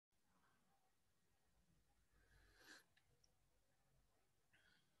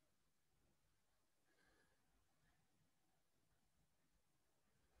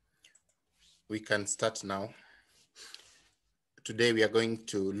we can start now. Today we are going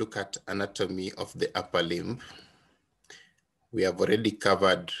to look at anatomy of the upper limb. We have already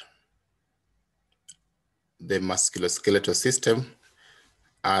covered the musculoskeletal system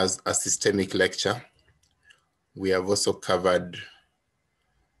as a systemic lecture. We have also covered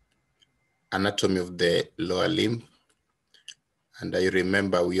anatomy of the lower limb. And I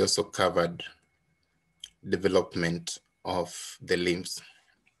remember we also covered development of the limbs.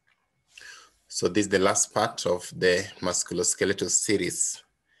 So this is the last part of the musculoskeletal series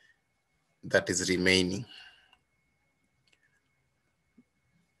that is remaining.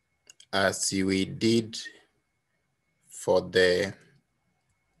 As we did for the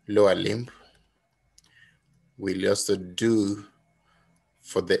lower limb, we'll also do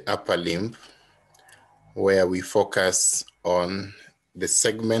for the upper limb, where we focus on the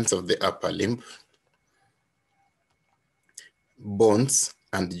segments of the upper limb, bones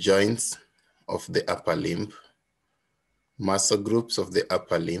and joints of the upper limb, muscle groups of the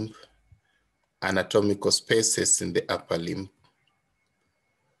upper limb, anatomical spaces in the upper limb,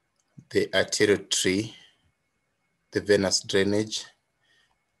 the arterial tree, the venous drainage,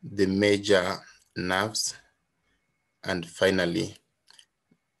 the major nerves, and finally,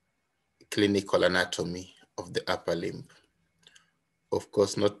 clinical anatomy of the upper limb. Of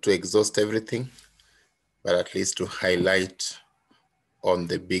course, not to exhaust everything, but at least to highlight on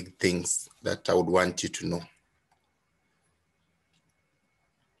the big things that I would want you to know.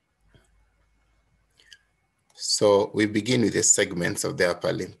 So we begin with the segments of the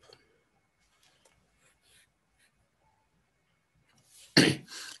upper limb.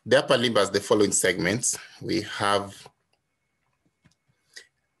 The upper limb has the following segments. We have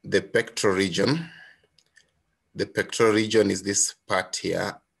the pectoral region. The pectoral region is this part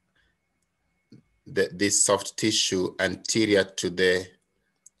here, this soft tissue anterior to the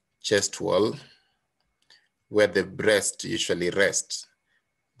chest wall, where the breast usually rests.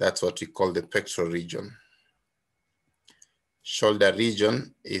 That's what we call the pectoral region. Shoulder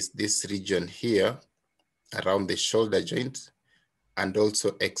region is this region here around the shoulder joint and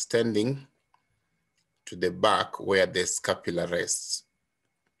also extending to the back where the scapula rests.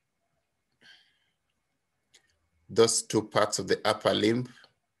 Those two parts of the upper limb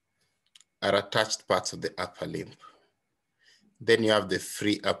are attached parts of the upper limb. Then you have the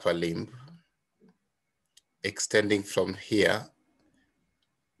free upper limb extending from here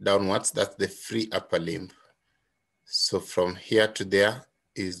downwards. That's the free upper limb. So from here to there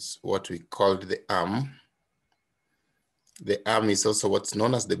is what we call the arm. The arm is also what's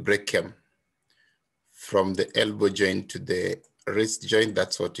known as the brachium. From the elbow joint to the wrist joint,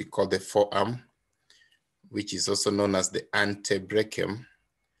 that's what we call the forearm, which is also known as the antebrachium.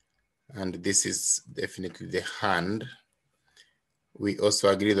 And this is definitely the hand. We also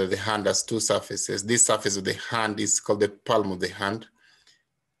agree that the hand has two surfaces. This surface of the hand is called the palm of the hand,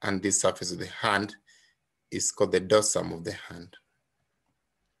 and this surface of the hand is called the dorsum of the hand.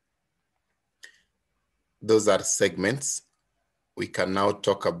 Those are segments. We can now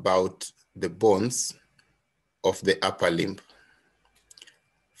talk about the bones of the upper limb.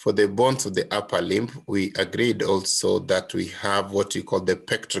 For the bones of the upper limb, we agreed also that we have what we call the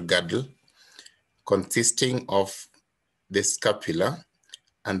pectoral girdle, consisting of the scapula,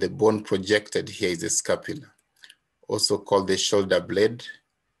 and the bone projected here is the scapula, also called the shoulder blade.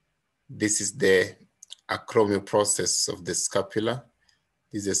 This is the acromial process of the scapula.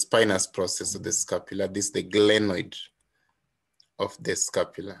 This is the spinous process of the scapula. This is the glenoid of the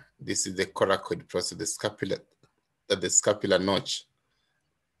scapula. This is the coracoid process of the scapula, the scapular notch.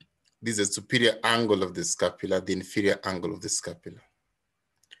 This is the superior angle of the scapula, the inferior angle of the scapula.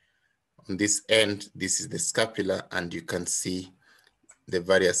 On this end, this is the scapula, and you can see the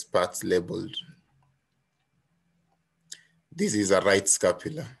various parts labeled. This is a right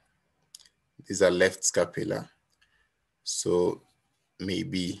scapula. This is a left scapula. So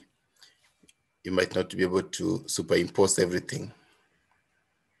maybe you might not be able to superimpose everything.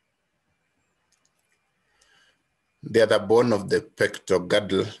 The other bone of the pectoral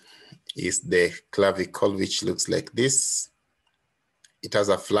girdle is the clavicle, which looks like this. It has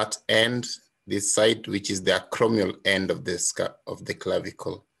a flat end, this side, which is the acromial end of the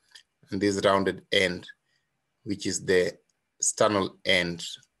clavicle, and this rounded end, which is the sternal end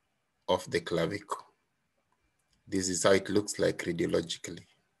of the clavicle. This is how it looks like radiologically.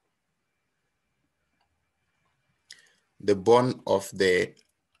 The bone of the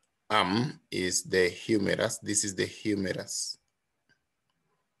arm is the humerus. This is the humerus.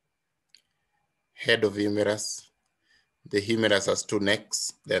 Head of humerus. The humerus has two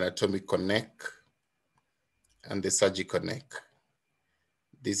necks, the anatomical neck and the surgical neck.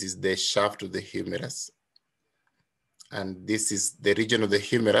 This is the shaft of the humerus. And this is the region of the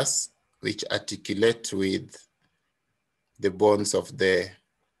humerus which articulate with the bones of the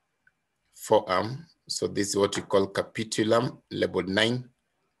forearm. So this is what we call capitulum, labeled 9,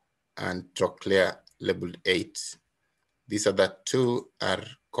 and trochlea, labeled 8. These other two are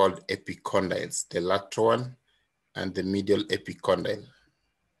called epicondyles, the lateral one and the medial epicondyle.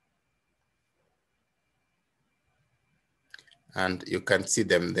 And you can see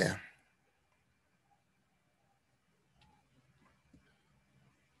them there.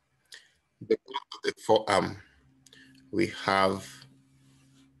 The bone of the forearm, we have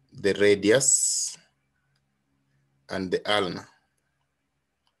the radius and the ulna.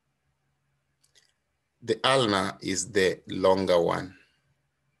 The ulna is the longer one,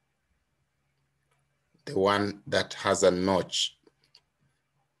 the one that has a notch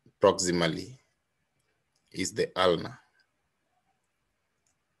proximally is the ulna.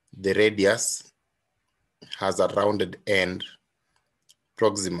 The radius has a rounded end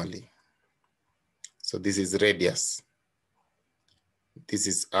proximally. So this is radius. This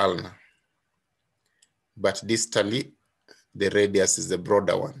is ulna. But distally, the radius is the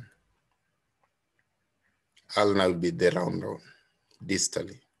broader one. Ulna will be the round one,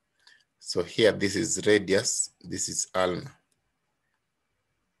 distally. So here, this is radius, this is ulna.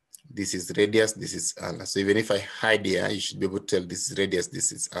 This is radius, this is ulna. So even if I hide here, you should be able to tell this is radius,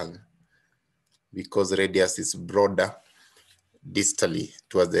 this is ulna. Because radius is broader distally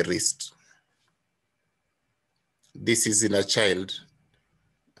towards the wrist. This is in a child,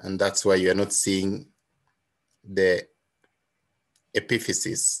 and that's why you're not seeing the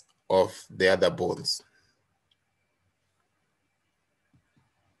epiphysis of the other bones.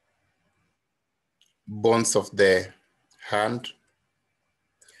 Bones of the hand,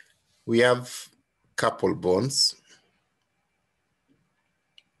 we have carpal bones,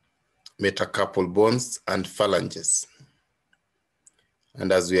 metacarpal bones, and phalanges.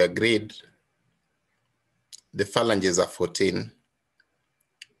 And as we agreed, the phalanges are 14,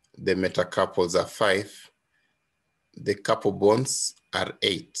 the metacarpals are 5, the carpal bones are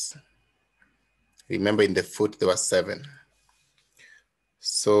 8. Remember, in the foot, there were 7.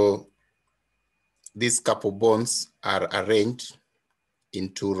 So these carpal bones are arranged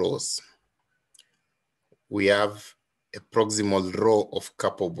in 2 rows. We have a proximal row of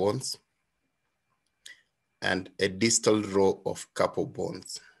carpal bones and a distal row of carpal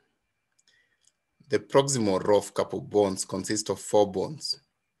bones. The proximal row of carpal bones consists of 4 bones.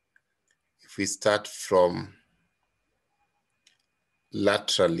 If we start from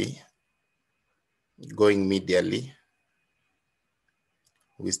laterally, going medially,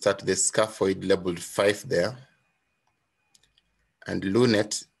 we start the scaphoid labeled 5 there, and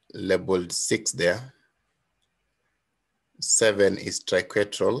lunate labeled 6 there. 7 is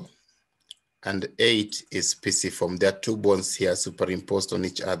triquetral, and 8 is pisiform. There are 2 bones here superimposed on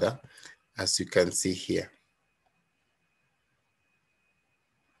each other, as you can see here.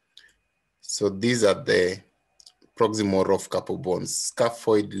 So these are the proximal row of carpal bones: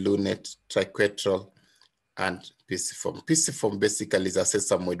 scaphoid, lunate, triquetral, and pisiform. Pisiform basically is a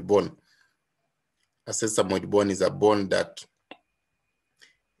sesamoid bone. A sesamoid bone is a bone that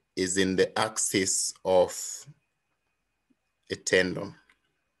is in the axis of a tendon,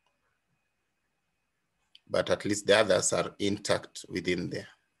 but at least the others are intact within there.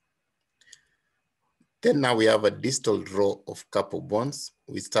 Then now we have a distal row of carpal bones.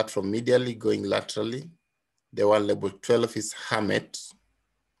 We start from medially going laterally. The one labeled 12 is hamate.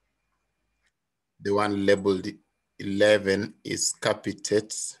 The one labeled 11 is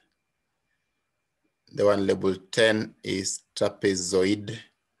capitate. The one labeled 10 is trapezoid.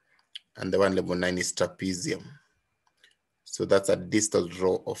 And the one labeled 9 is trapezium. So that's a distal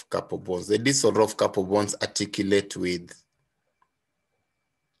row of carpal bones. The distal row of carpal bones articulate with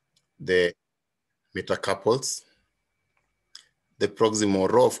the metacarpals. The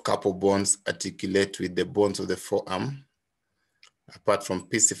proximal row of carpal bones articulate with the bones of the forearm, apart from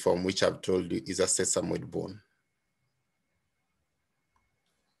pisiform, which I've told you is a sesamoid bone.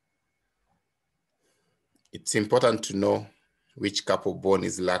 It's important to know which carpal bone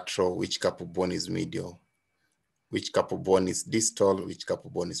is lateral, which carpal bone is medial, which carpal bone is distal, which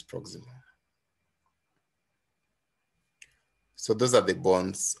carpal bone is proximal. So those are the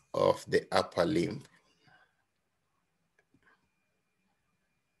bones of the upper limb.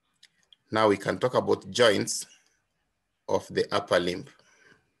 Now we can talk about joints of the upper limb.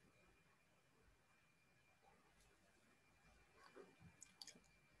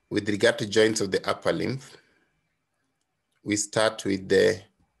 With regard to joints of the upper limb, we start with the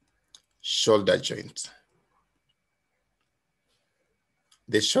shoulder joint.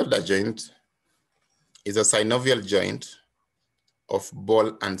 The shoulder joint is a synovial joint of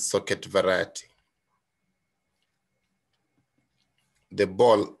ball and socket variety. The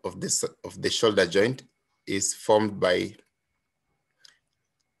ball of the shoulder joint is formed by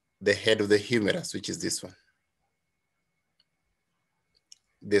the head of the humerus, which is this one.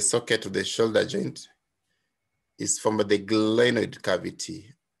 The socket of the shoulder joint is formed by the glenoid cavity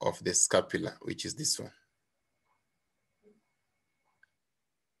of the scapula, which is this one.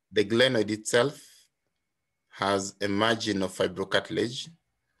 The glenoid itself has a margin of fibrocartilage,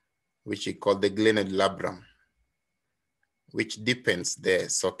 which we call the glenoid labrum, which deepens the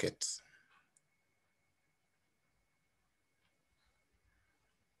socket.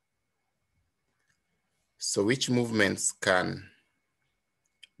 So which movements can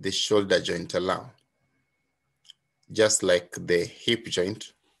the shoulder joint allow? Just like the hip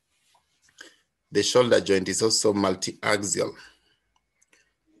joint, the shoulder joint is also multi-axial.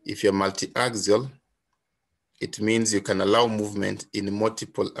 If you're multi-axial, it means you can allow movement in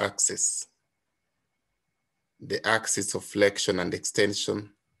multiple axes. The axis of flexion and extension,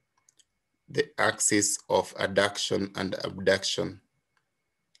 the axis of adduction and abduction,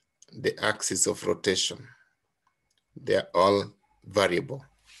 the axis of rotation. They're all variable.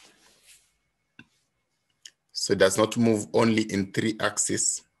 So it does not move only in 3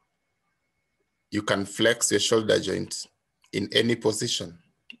 axes. You can flex your shoulder joint in any position.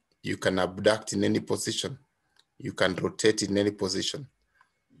 You can abduct in any position. You can rotate in any position.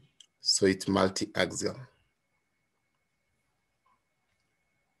 So it's multi-axial.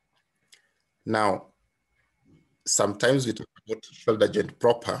 Now, sometimes we talk about shoulder joint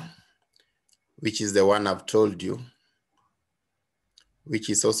proper, which is the one I've told you,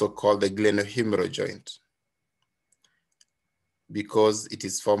 which is also called the glenohumeral joint, because it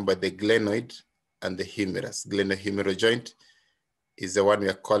is formed by the glenoid and the humerus. Glenohumeral joint is the one we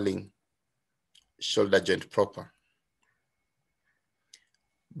are calling shoulder joint proper.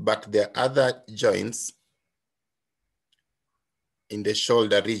 But there are other joints in the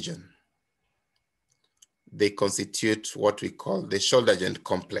shoulder region. They constitute what we call the shoulder joint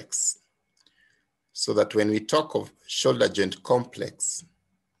complex. So that when we talk of shoulder joint complex,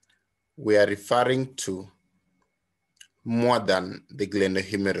 we are referring to more than the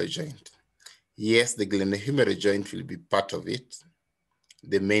glenohumeral joint. Yes, the glenohumeral joint will be part of it,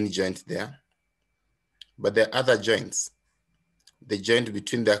 the main joint there, but there are other joints. The joint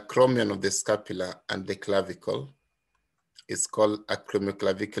between the acromion of the scapula and the clavicle is called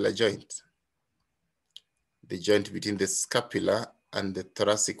acromioclavicular joint. The joint between the scapula and the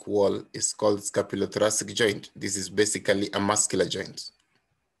thoracic wall is called scapulothoracic joint. This is basically a muscular joint.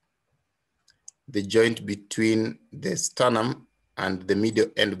 The joint between the sternum and the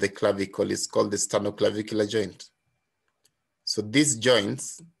medial end of the clavicle is called the sternoclavicular joint. So these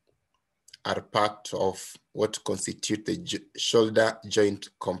joints are part of what constitute the shoulder joint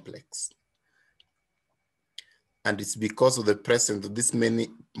complex. And it's because of the presence of these many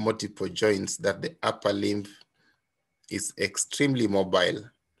multiple joints that the upper limb is extremely mobile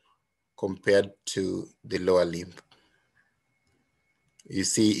compared to the lower limb. You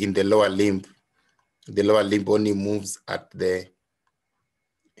see in the lower limb only moves at the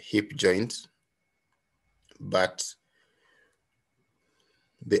hip joint, but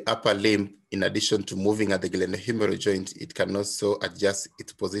the upper limb, in addition to moving at the glenohumeral joint, it can also adjust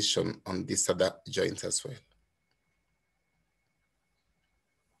its position on these other joints as well.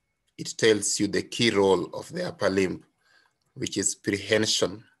 It tells you the key role of the upper limb, which is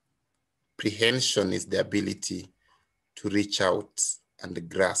prehension. Prehension is the ability to reach out and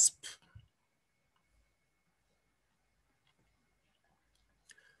grasp.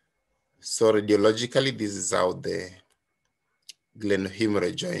 So radiologically, this is how the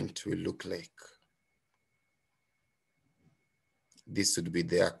glenohumeral joint will look like. This would be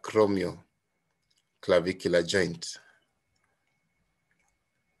the acromioclavicular joint.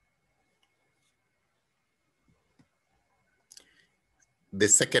 The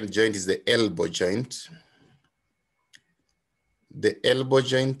second joint is the elbow joint. The elbow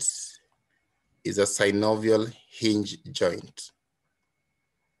joint is a synovial hinge joint.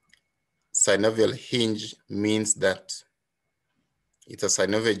 Synovial hinge means that it's a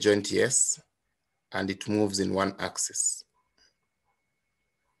synovial joint, yes, and it moves in one axis.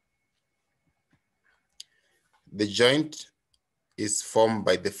 The joint is formed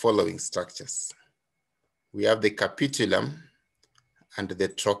by the following structures. We have the capitulum and the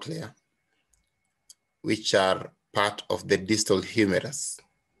trochlea, which are part of the distal humerus.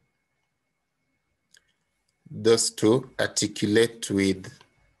 Those two articulate with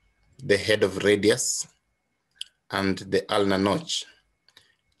the head of radius and the ulnar notch.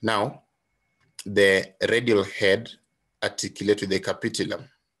 Now, the radial head articulates with the capitulum.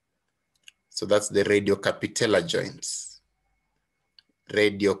 So that's the radiocapitellar joints.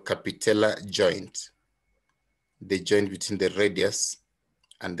 Radiocapitellar joint, the joint between the radius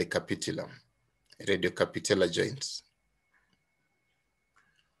and the capitulum, radiocapitellar joints.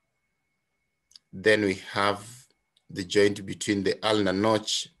 Then we have the joint between the ulnar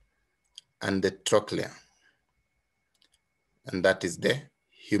notch and the trochlea, and that is the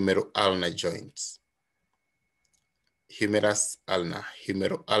humero-ulnar joints. Humerus ulnar,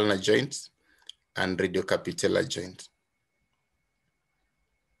 humero-ulnar joint, and radiocapitellar joint.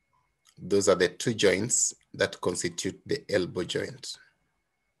 Those are the two joints that constitute the elbow joint.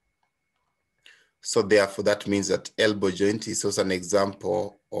 So therefore, that means that elbow joint is also an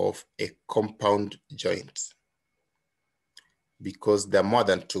example of a compound joint because there are more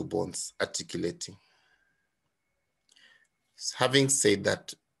than two bones articulating. So having said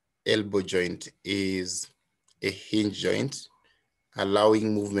that, elbow joint is a hinge joint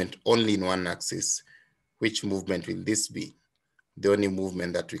allowing movement only in one axis. Which movement will this be? The only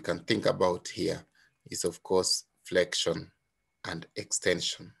movement that we can think about here is, of course, flexion and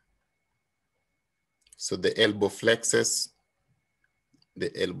extension. So the elbow flexes,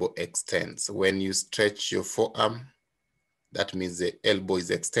 the elbow extends. When you stretch your forearm, that means the elbow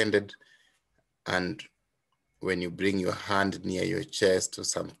is extended. And when you bring your hand near your chest or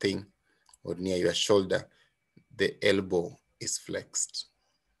something, or near your shoulder, the elbow is flexed.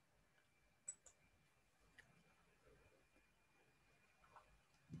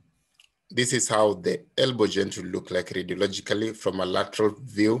 This is how the elbow joint will look like radiologically from a lateral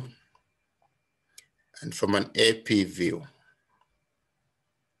view and from an AP view.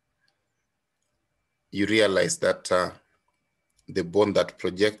 You realize that the bone that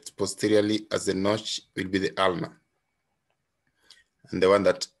projects posteriorly as a notch will be the ulna. And the one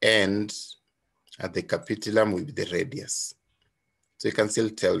that ends at the capitulum will be the radius. So you can still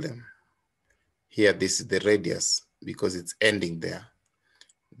tell them. Here, this is the radius because it's ending there.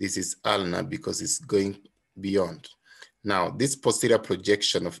 This is ulna because it's going beyond. Now, this posterior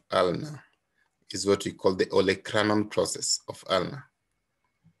projection of ulna is what we call the olecranon process of ulna.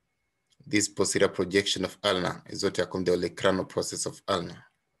 This posterior projection of ulna is what we call the olecranon process of ulna.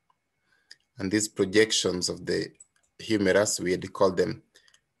 And these projections of the humerus, we had to call them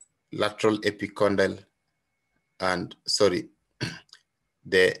lateral epicondyle and,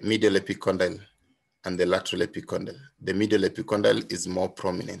 the medial epicondyle and the lateral epicondyle. The medial epicondyle is more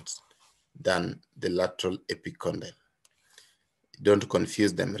prominent than the lateral epicondyle. Don't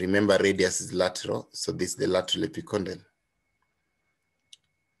confuse them. Remember, radius is lateral, so this is the lateral epicondyle.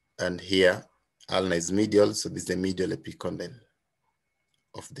 And here, ulna is medial, so this is the medial epicondyle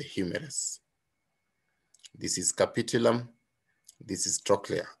of the humerus. This is capitulum, this is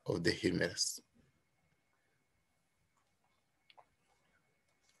trochlea of the humerus.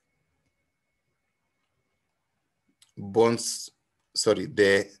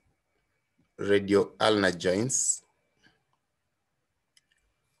 The radioulnar joints,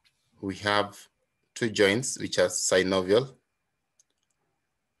 we have two joints which are synovial,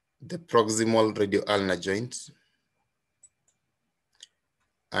 the proximal radioulnar joint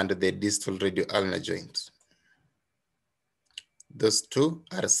and the distal radioulnar joint. Those two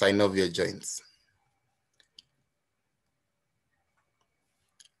are synovial joints.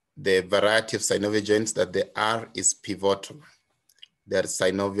 The variety of synovial joints that there are is pivotal. They are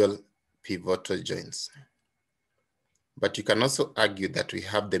synovial pivotal joints. But you can also argue that we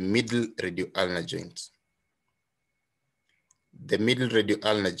have the middle radioulnar joint. The middle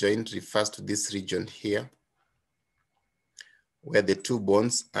radioulnar joint refers to this region here, where the two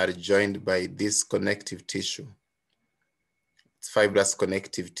bones are joined by this connective tissue. It's fibrous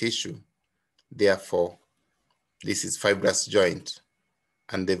connective tissue. Therefore, this is fibrous joint.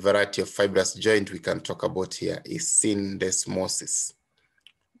 And the variety of fibrous joint we can talk about here is syndesmosis.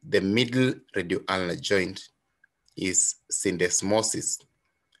 The middle radioulnar joint is syndesmosis.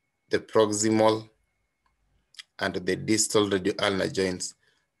 The proximal and the distal radioulnar joints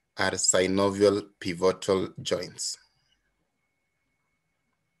are synovial pivotal joints.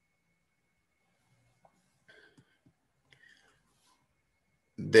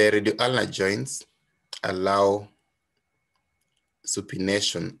 The radioulnar joints allow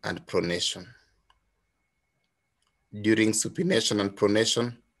supination and pronation. During supination and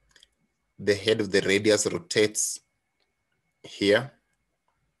pronation, the head of the radius rotates here.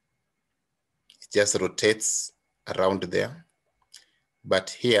 It just rotates around there. But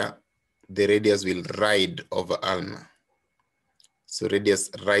here, the radius will ride over ulna. So radius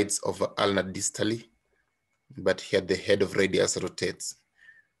rides over ulna distally, but here the head of radius rotates.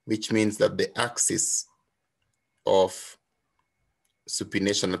 which means that the axis of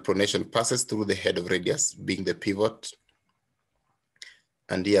supination and pronation passes through the head of radius, being the pivot,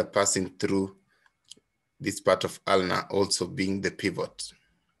 and here passing through this part of ulna, also being the pivot.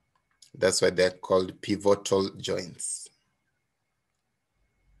 That's why they're called pivotal joints.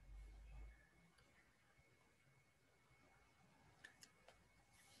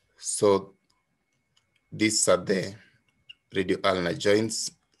 So these are the radioulnar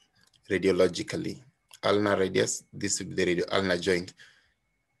joints radiologically. Ulnar radius, this would be the radioulnar joint.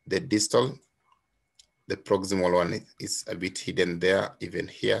 The distal, the proximal one is a bit hidden there, even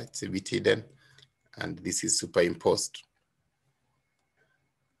here, it's a bit hidden, and this is superimposed.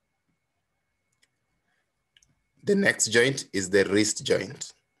 The next joint is the wrist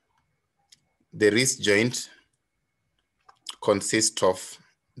joint. The wrist joint consists of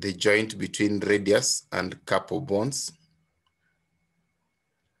the joint between radius and carpal bones.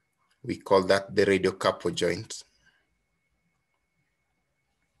 We call that the radiocarpal joint.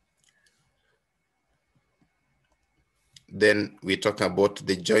 Then we're talking about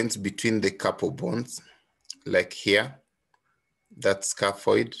the joints between the carpal bones, like here, that's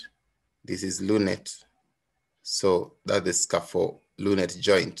scaphoid, this is lunate. So that's the scapholunate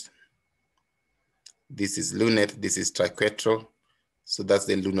joint. This is lunate, this is triquetral. So that's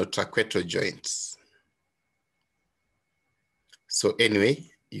the lunotriquetral joints. So anyway,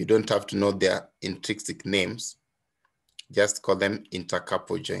 you don't have to know their intrinsic names. Just call them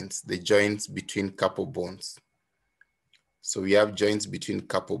intercarpal joints, the joints between carpal bones. So we have joints between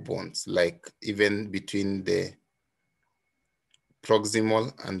carpal bones, like even between the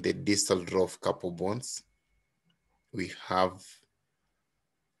proximal and the distal row of carpal bones, we have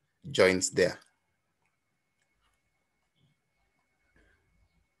joints there.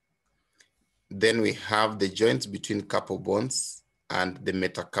 Then we have the joints between carpal bones and the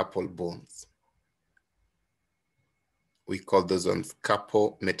metacarpal bones. We call those ones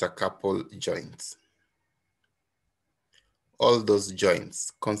carpal metacarpal joints. All those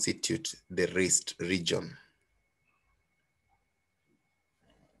joints constitute the wrist region.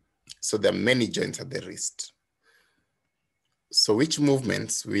 So there are many joints at the wrist. So which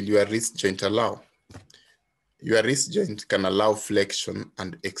movements will your wrist joint allow? Your wrist joint can allow flexion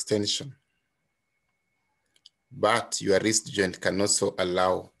and extension, but your wrist joint can also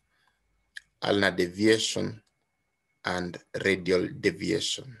allow ulnar deviation and radial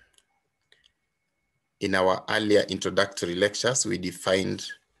deviation. In our earlier introductory lectures, we defined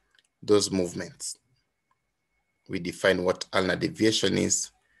those movements. We defined what ulnar deviation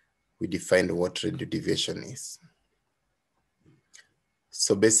is. We defined what radial deviation is.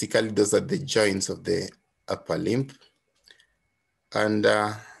 So basically, those are the joints of the upper limb. And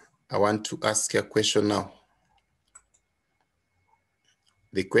I want to ask you a question now.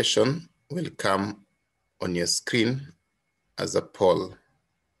 The question will come on your screen as a poll.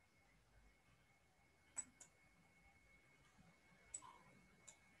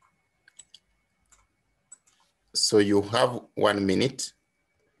 So you have 1 minute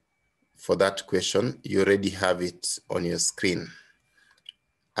for that question. You already have it on your screen.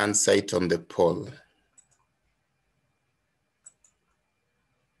 Answer it on the poll.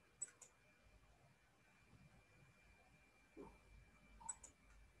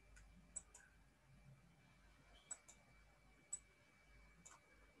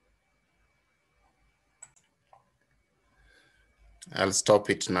 I'll stop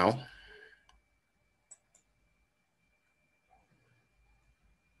it now.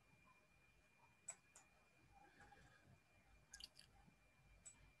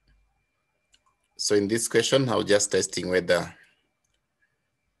 So in this question, I'm just testing whether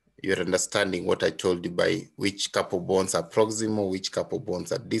you're understanding what I told you by which carpal bones are proximal, which carpal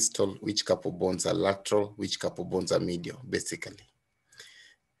bones are distal, which carpal bones are lateral, which carpal bones are medial, basically.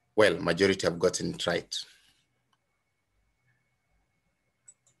 Well, majority have gotten it right.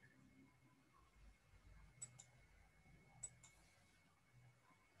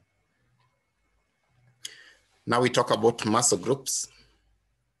 Now we talk about muscle groups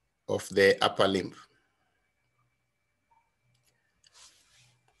of the upper limb.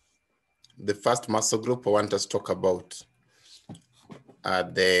 The first muscle group I want us to talk about are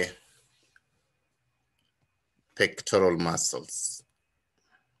the pectoral muscles.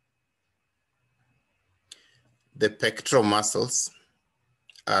 The pectoral muscles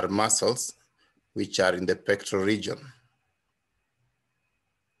are muscles which are in the pectoral region.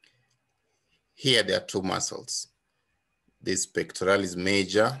 Here there are two muscles. This pectoralis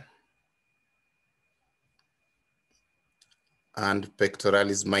major and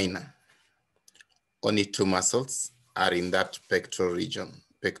pectoralis minor. Only two muscles are in that pectoral region.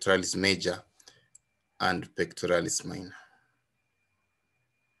 pectoralis major and pectoralis minor.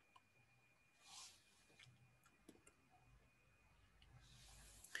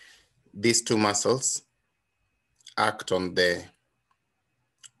 These two muscles act on the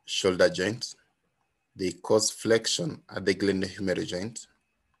shoulder joint. They cause flexion at the glenohumeral joint,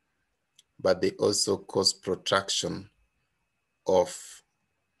 but they also cause protraction of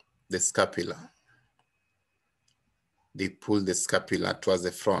the scapula. They pull the scapula towards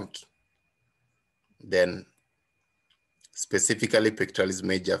the front. Then specifically pectoralis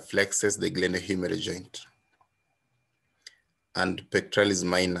major flexes the glenohumeral joint, and pectoralis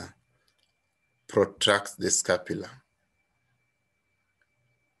minor protracts the scapula.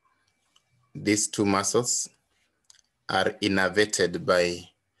 These two muscles are innervated by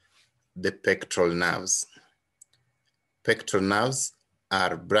the pectoral nerves. Pectoral nerves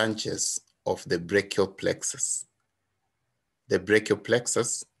are branches of the brachial plexus. The brachial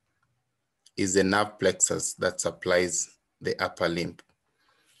plexus is the nerve plexus that supplies the upper limb.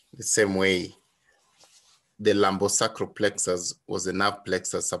 The same way the lumbosacral plexus was the nerve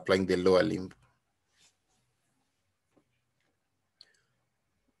plexus supplying the lower limb.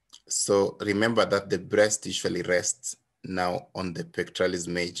 So remember that the breast usually rests now on the pectoralis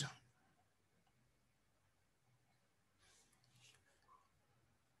major.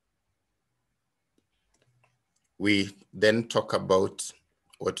 We then talk about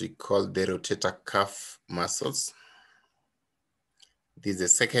what we call the rotator cuff muscles. This is the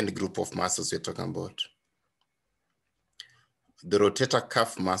second group of muscles we're talking about. The rotator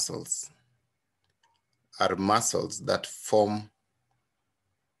cuff muscles are muscles that form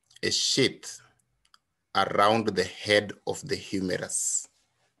a sheath around the head of the humerus.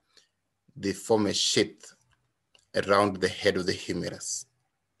 They form a sheath around the head of the humerus.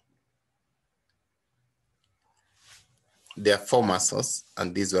 There are four muscles,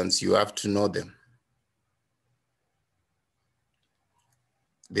 and these ones you have to know them.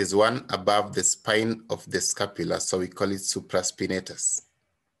 There's one above the spine of the scapula, so we call it supraspinatus.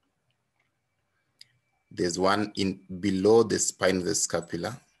 There's one below the spine of the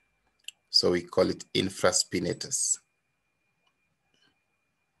scapula, so we call it infraspinatus.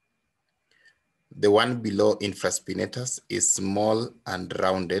 The one below infraspinatus is small and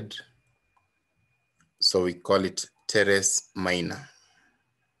rounded, so we call it teres minor.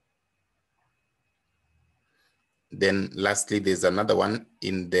 Then lastly, there's another one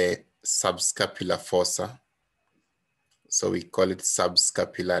in the subscapular fossa, so we call it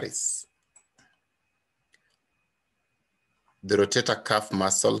subscapularis. The rotator cuff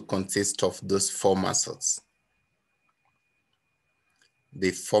muscle consists of those four muscles. They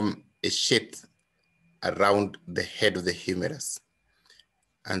form a sheath around the head of the humerus.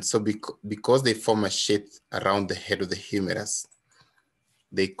 And so because they form a sheath around the head of the humerus,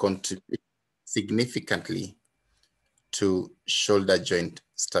 they contribute significantly to shoulder joint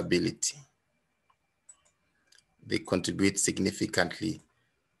stability. They contribute significantly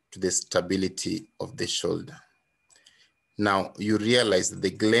to the stability of the shoulder. Now, you realize that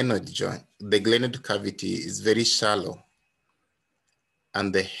the glenoid cavity is very shallow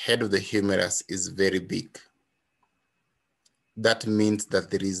and the head of the humerus is very big. That means that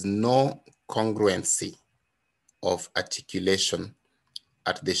there is no congruency of articulation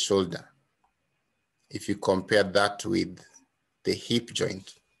at the shoulder. If you compare that with the hip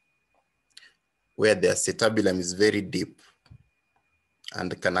joint, where the acetabulum is very deep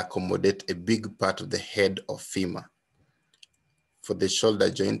and can accommodate a big part of the head of femur. For the shoulder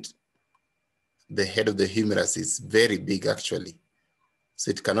joint, the head of the humerus is very big actually. So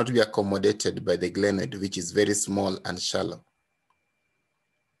it cannot be accommodated by the glenoid, which is very small and shallow.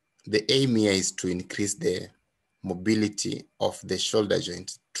 The aim here is to increase the mobility of the shoulder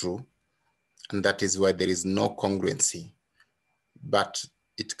joint, true, and that is why there is no congruency, but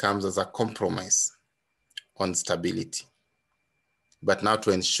it comes as a compromise on stability. But now to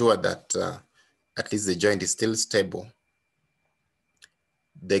ensure that at least the joint is still stable,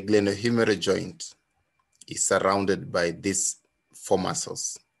 the glenohumeral joint is surrounded by these four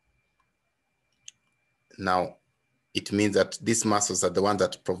muscles. Now, it means that these muscles are the ones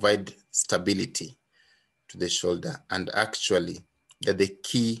that provide stability to the shoulder, and actually they're the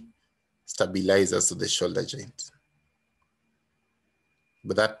key stabilizers of the shoulder joint.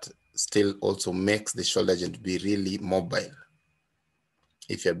 But that still also makes the shoulder joint be really mobile.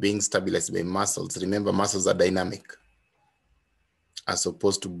 If you're being stabilized by muscles, remember muscles are dynamic as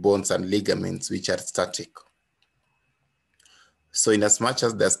opposed to bones and ligaments, which are static. So in as much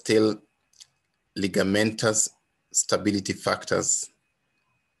as there's still ligamentous stability factors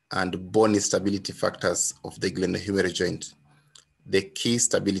and bony stability factors of the glenohumeral joint, the key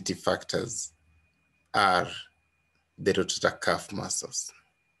stability factors are the rotator cuff muscles.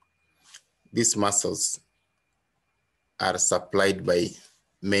 These muscles are supplied by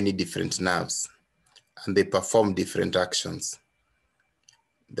many different nerves, and they perform different actions.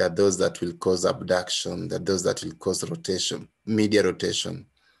 There are those that will cause abduction, there are those that will cause rotation, medial rotation,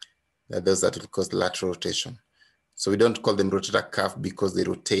 there are those that will cause lateral rotation. So we don't call them rotator cuff because they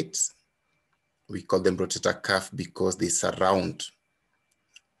rotate. We call them rotator cuff because they surround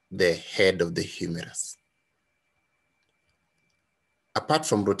the head of the humerus. Apart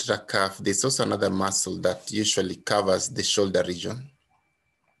from rotator cuff, there's also another muscle that usually covers the shoulder region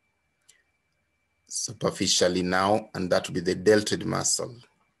superficially now, and that would be the deltoid muscle.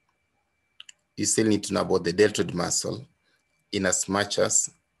 You still need to know about the deltoid muscle in as much as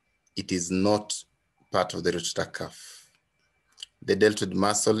it is not part of the rotator cuff. The deltoid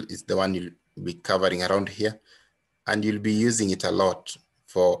muscle is the one you'll be covering around here, and you'll be using it a lot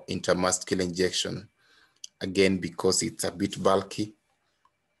for intramuscular injection, again, because it's a bit bulky.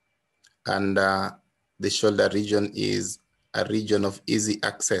 And the shoulder region is a region of easy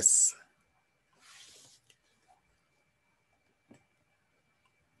access.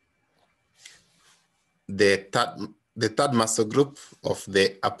 The third muscle group of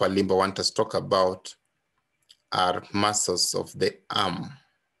the upper limb I want us to talk about are muscles of the arm.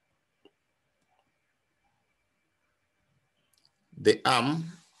 The arm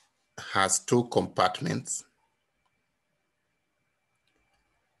has two compartments,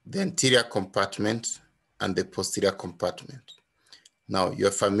 the anterior compartment and the posterior compartment. Now,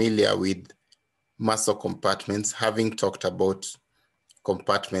 you're familiar with muscle compartments, having talked about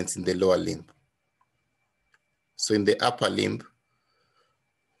compartments in the lower limb. So in the upper limb,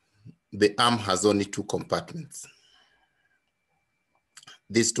 the arm has only two compartments.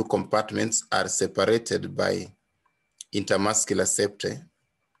 These two compartments are separated by intermuscular septae,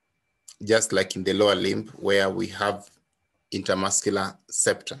 just like in the lower limb where we have intermuscular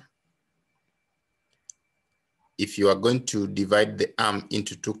septa. If you are going to divide the arm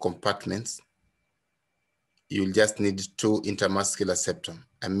into two compartments, you'll just need two intermuscular septa,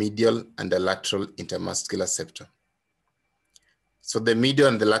 a medial and a lateral intermuscular septa. So the medial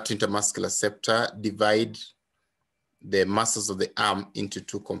and the lateral intermuscular septa divide the muscles of the arm into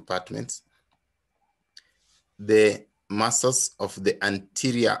two compartments. The muscles of the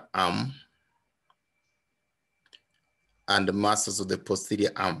anterior arm and the muscles of the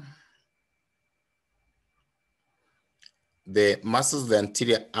posterior arm. The muscles of the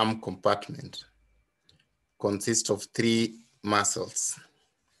anterior arm compartment consist of three muscles.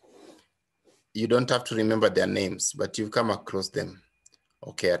 You don't have to remember their names, but you've come across them.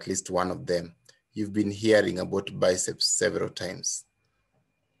 Okay, at least one of them. You've been hearing about biceps several times.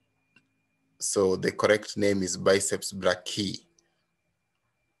 So the correct name is biceps brachii,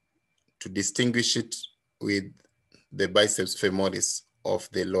 to distinguish it with the biceps femoris of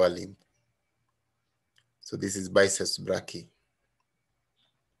the lower limb. So this is biceps brachii.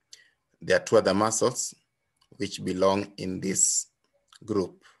 There are two other muscles which belong in this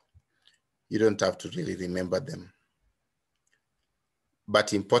group. You don't have to really remember them.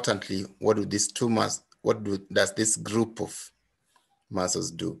 But importantly, does this group of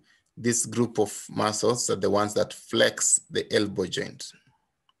muscles do? This group of muscles are the ones that flex the elbow joint.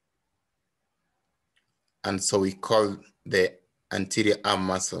 And so we call the anterior arm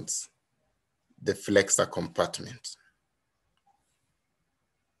muscles the flexor compartment.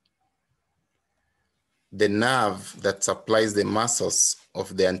 The nerve that supplies the muscles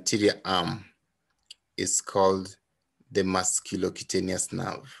of the anterior arm is called the musculocutaneous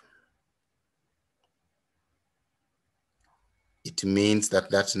nerve. It means that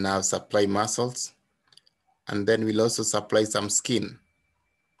that nerve supplies muscles, and then will also supply some skin.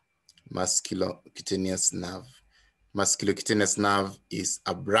 Musculocutaneous nerve. Musculocutaneous nerve is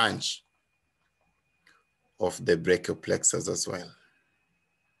a branch of the brachial plexus as well.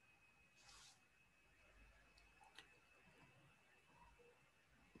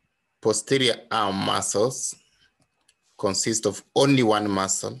 Posterior arm muscles consist of only one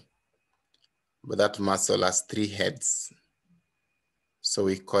muscle, but that muscle has three heads. So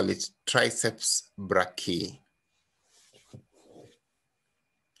we call it triceps brachii.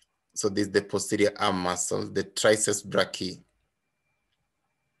 So this is the posterior arm muscle, the triceps brachii.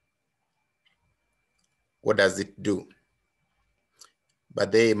 What does it do?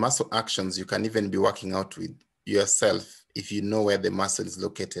 But the muscle actions you can even be working out with yourself if you know where the muscle is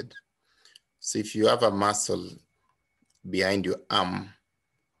located. So if you have a muscle behind your arm,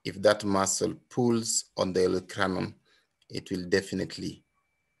 if that muscle pulls on the olecranon, it will definitely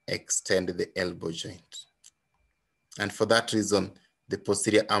extend the elbow joint. And for that reason, the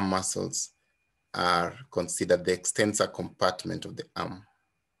posterior arm muscles are considered the extensor compartment of the arm.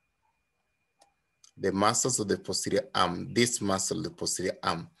 The muscles of the posterior arm, this muscle, the posterior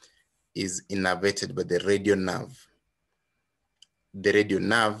arm, is innervated by the radial nerve. The radial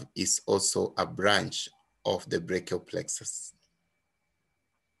nerve is also a branch of the brachial plexus.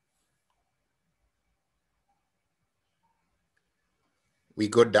 We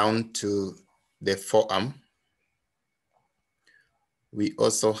go down to the forearm. We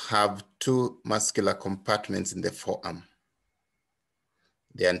also have two muscular compartments in the forearm,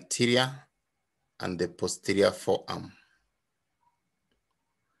 the anterior and the posterior forearm.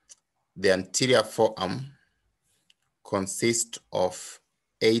 The anterior forearm consists of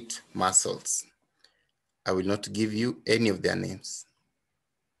 8 muscles. I will not give you any of their names.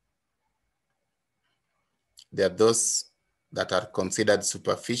 There are those that are considered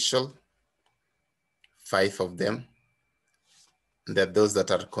superficial, 5 of them. And there are those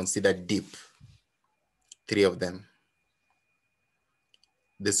that are considered deep, 3 of them.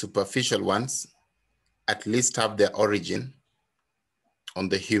 The superficial ones at least have their origin on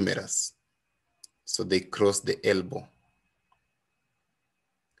the humerus. So they cross the elbow.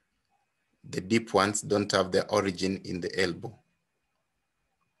 The deep ones don't have their origin in the elbow.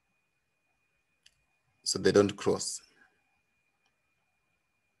 So they don't cross.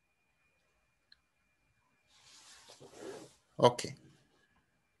 Okay.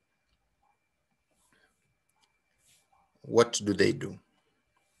 What do they do?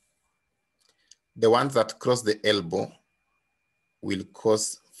 The ones that cross the elbow will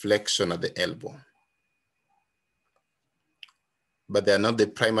cause flexion at the elbow. But they are not the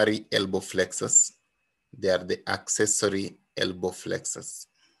primary elbow flexors. They are the accessory elbow flexors.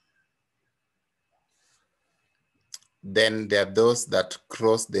 Then there are those that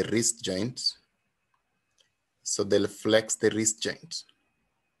cross the wrist joint. So they'll flex the wrist joint.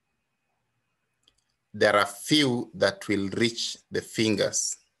 There are few that will reach the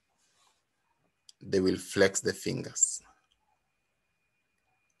fingers. They will flex the fingers.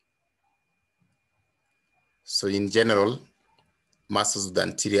 So in general, muscles of the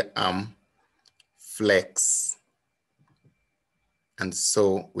anterior arm flex. And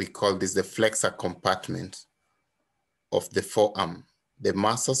so we call this the flexor compartment of the forearm. The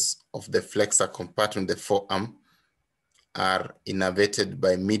muscles of the flexor compartment of the forearm are innervated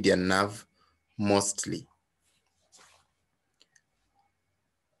by median nerve mostly.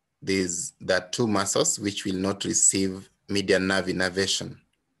 There are 2 muscles which will not receive median nerve innervation,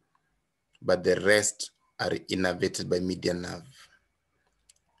 but the rest are innervated by median nerve.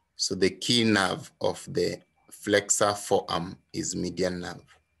 So the key nerve of the flexor forearm is median nerve.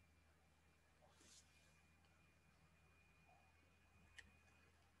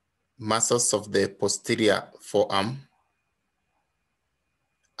 Muscles of the posterior forearm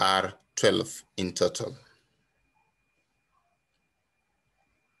are 12 in total.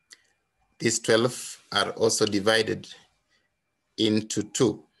 These 12 are also divided into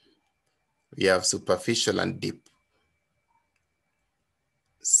 2. We have superficial and deep.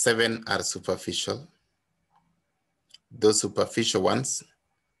 7 are superficial. Those superficial ones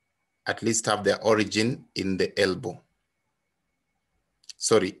at least have their origin in the elbow.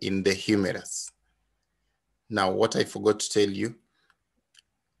 Sorry, in the humerus. Now, what I forgot to tell you,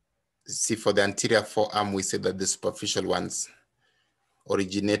 see, for the anterior forearm, we said that the superficial ones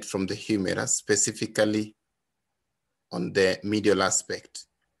originate from the humerus, specifically on the medial aspect,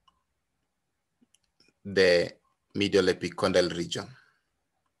 the medial epicondyle region.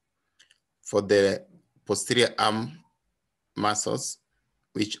 For the posterior arm muscles,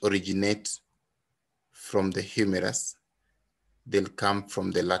 which originate from the humerus, they'll come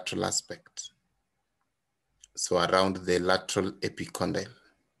from the lateral aspect. So around the lateral epicondyle.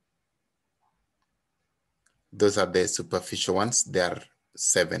 Those are the superficial ones. There are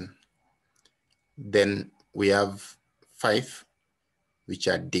 7. Then we have 5, which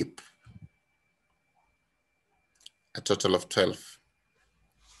are deep. A total of 12.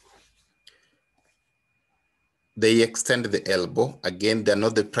 They extend the elbow. Again, they're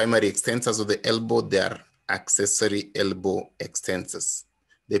not the primary extensors of the elbow. They are accessory elbow extensors.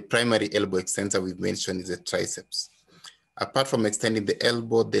 The primary elbow extensor we've mentioned is the triceps. Apart from extending the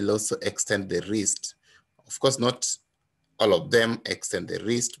elbow, they'll also extend the wrist. Of course, not all of them extend the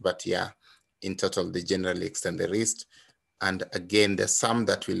wrist, but yeah, in total, they generally extend the wrist. And again, there's some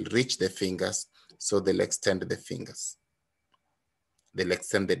that will reach the fingers, so they'll extend the fingers. They'll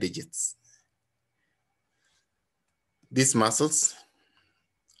extend the digits. These muscles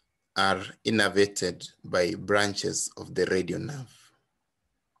are innervated by branches of the radial nerve.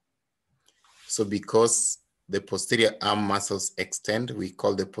 So because the posterior arm muscles extend, we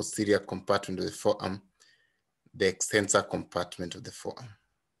call the posterior compartment of the forearm the extensor compartment of the forearm.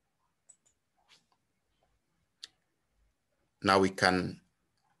 Now we can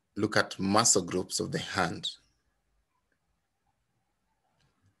look at muscle groups of the hand.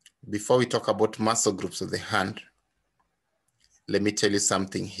 Before we talk about muscle groups of the hand, let me tell you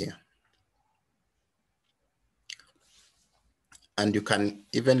something here. And you can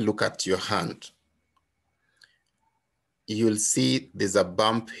even look at your hand. You'll see there's a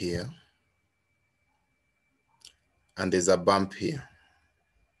bump here, and there's a bump here,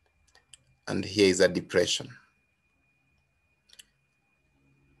 and here is a depression.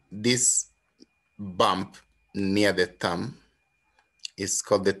 This bump near the thumb is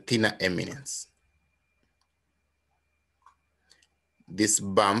called the thenar eminence. This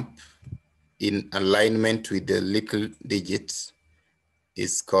bump in alignment with the little digit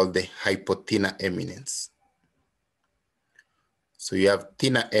is called the hypothenar eminence. So you have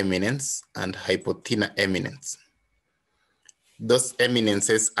thenar eminence and hypothenar eminence. Those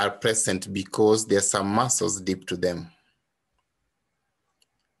eminences are present because there are some muscles deep to them.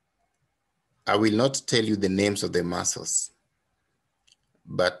 I will not tell you the names of the muscles,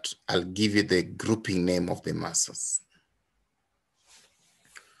 but I'll give you the grouping name of the muscles.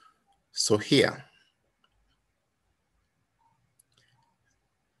 So here,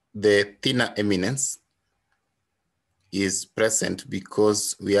 the thenar eminence is present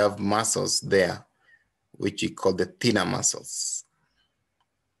because we have muscles there, which we call the thenar muscles.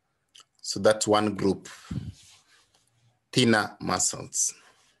 So that's one group, thenar muscles,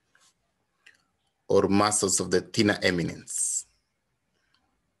 or muscles of the thenar eminence.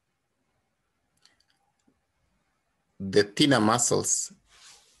 The thenar muscles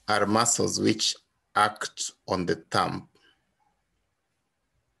are muscles which act on the thumb,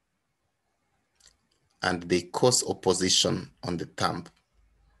 and they cause opposition on the thumb.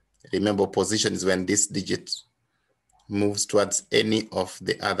 Remember, opposition is when this digit moves towards any of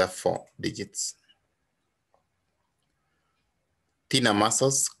the other 4 digits. Thenar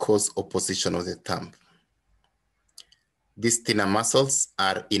muscles cause opposition of the thumb. These thenar muscles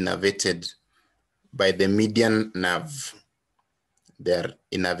are innervated by the median nerve. They are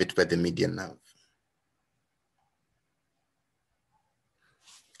innervated by the median nerve.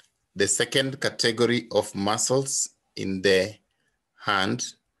 The second category of muscles in the hand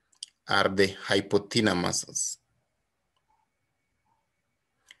are the hypothenar muscles.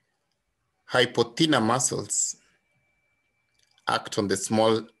 Hypothenar muscles act on the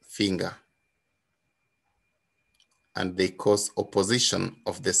small finger, and they cause opposition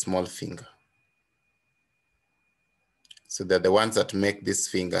of the small finger. So they're the ones that make this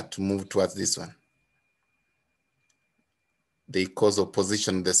finger to move towards this one. They cause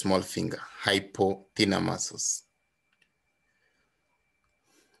opposition of the small finger, hypothenar muscles.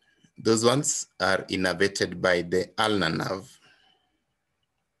 Those ones are innervated by the ulnar nerve.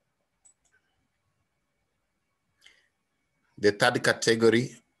 The third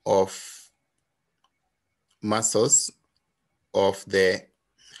category of muscles of the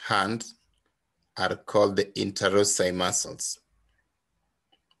hand are called the interossei muscles.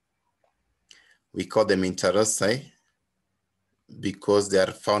 We call them interossei because they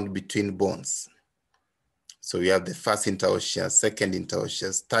are found between bones. So we have the first interosseous, second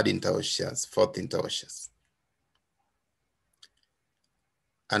interosseous, third interosseous, fourth interosseous.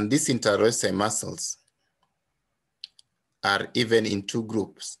 And these interossei muscles are even in 2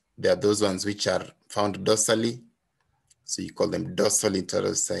 groups. There are those ones which are found dorsally, so you call them dorsal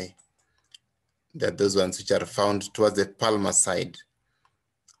interossei. There are those ones which are found towards the palmar side,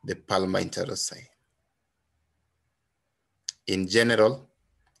 the palmar interossei. In general,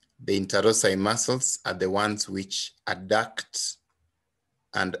 the interossei muscles are the ones which adduct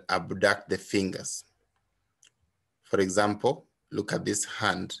and abduct the fingers. For example, look at this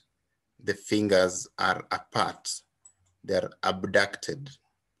hand. The fingers are apart. They're abducted.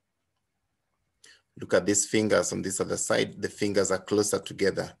 Look at these fingers on this other side. The fingers are closer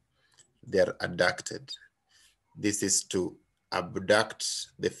together. They're adducted. This is to abduct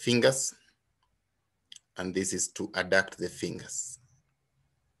the fingers, and this is to adduct the fingers.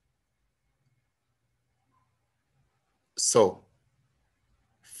 So,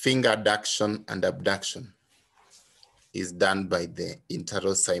 finger adduction and abduction is done by the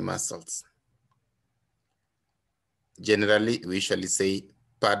interossei muscles. Generally, we usually say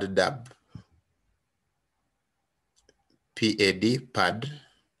pad dab. P-A-D, pad,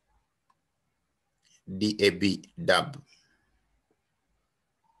 D-A-B, dab.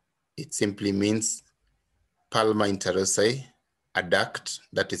 It simply means palmar interossei, adduct,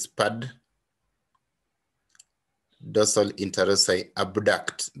 that is pad, Dorsal interossei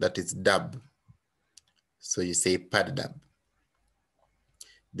abduct, that is dub. So you say pad dub.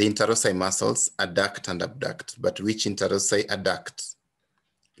 The interossei muscles adduct and abduct, but which interossei adduct?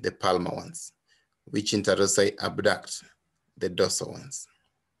 The palmar ones. Which interossei abduct? The dorsal ones.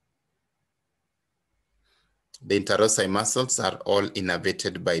 The interossei muscles are all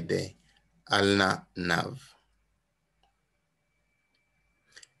innervated by the ulnar nerve.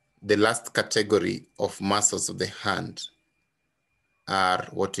 The last category of muscles of the hand are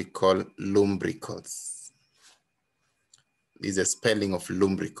what we call lumbricals. This is a spelling of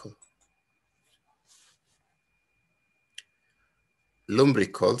lumbrical.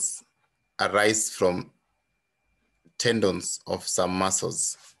 Lumbricals arise from tendons of some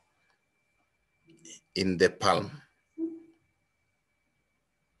muscles in the palm,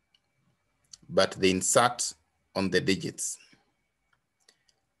 but they insert on the digits.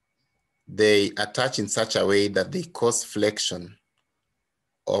 They attach in such a way that they cause flexion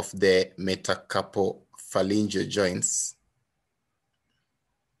of the metacarpophalangeal joints,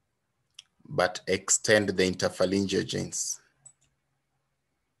 but extend the interphalangeal joints.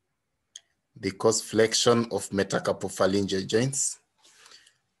 They cause flexion of metacarpophalangeal joints,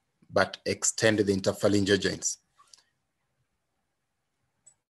 but extend the interphalangeal joints.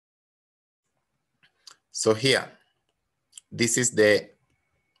 So here, this is the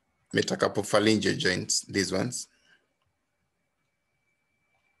metacarpophalangeal joints, these ones.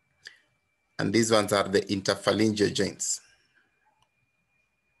 And these ones are the interphalangeal joints.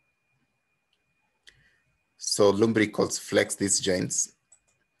 So lumbricals flex these joints,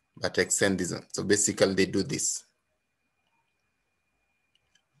 but extend these ones. So basically they do this.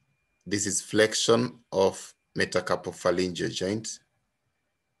 This is flexion of metacarpophalangeal joint.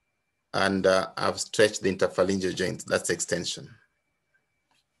 And I've stretched the interphalangeal joint, that's extension.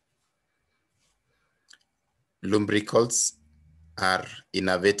 Lumbricals are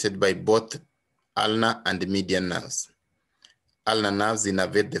innervated by both ulnar and median nerves. Ulnar nerves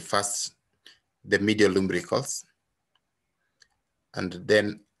innervate the medial lumbricals, and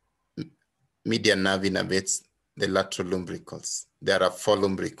then median nerve innervates the lateral lumbricals. There are 4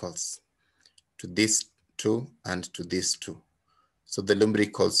 lumbricals, to these 2 and to these 2. So the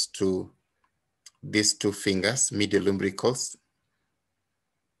lumbricals to these 2 fingers, medial lumbricals,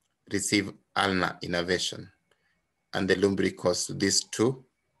 receive ulnar innervation, and the lumbricals to these 2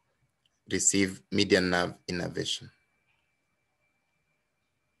 receive median nerve innervation.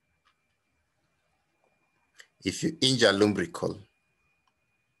 If you injure a lumbrical,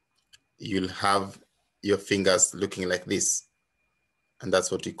 you'll have your fingers looking like this, and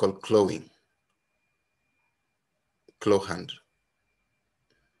that's what we call clawing, claw hand.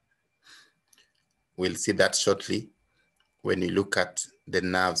 We'll see that shortly when we look at the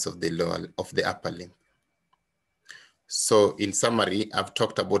nerves of the upper limb. So in summary, I've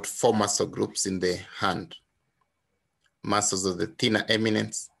talked about 4 muscle groups in the hand: muscles of the thenar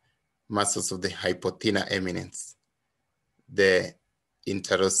eminence, muscles of the hypothenar eminence, the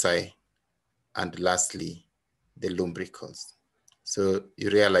interossei, and lastly, the lumbricals. So you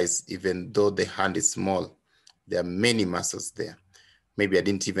realize even though the hand is small, there are many muscles there. Maybe I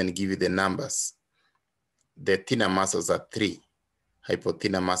didn't even give you the numbers. The thenar muscles are 3,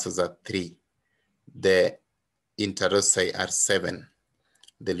 hypothenar muscles are 3, the interossei are 7,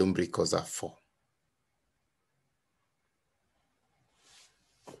 the lumbricals are 4.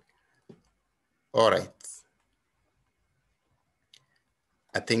 All right.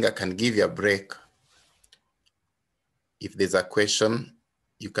 I think I can give you a break. If there's a question,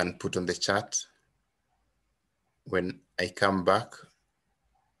 you can put on the chat. When I come back,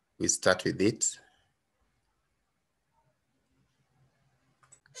 we start with it.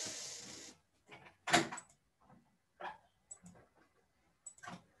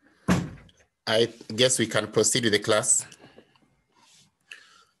 I guess we can proceed with the class.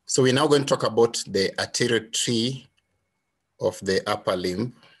 So we're now going to talk about the arterial tree of the upper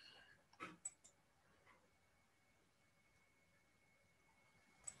limb.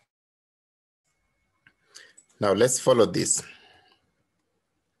 Now let's follow this.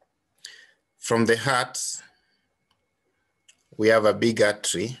 From the heart, we have a big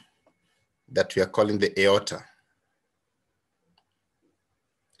artery that we are calling the aorta.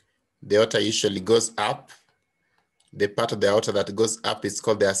 The aorta usually goes up. The part of the aorta that goes up is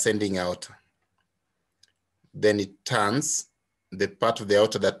called the ascending aorta. Then it turns. The part of the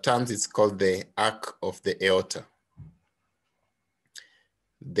aorta that turns is called the arc of the aorta.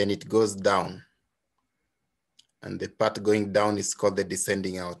 Then it goes down. And the part going down is called the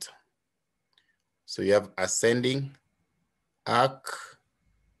descending aorta. So you have ascending, arc,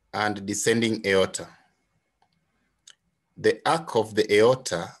 and descending aorta. The arc of the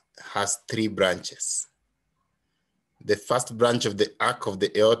aorta has 3 branches. The first branch of the arc of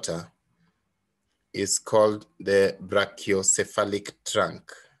the aorta is called the brachiocephalic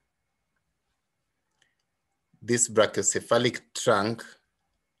trunk. This brachiocephalic trunk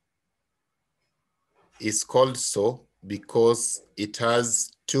is called so because it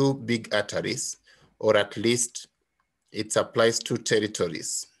has 2 big arteries, or at least it supplies 2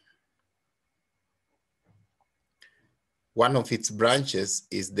 territories. One of its branches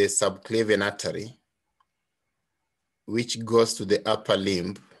is the subclavian artery, which goes to the upper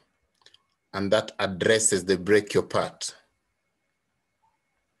limb, and that addresses the brachial part.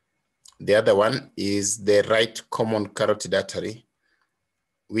 The other one is the right common carotid artery,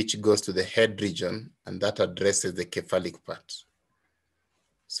 which goes to the head region, and that addresses the cephalic part.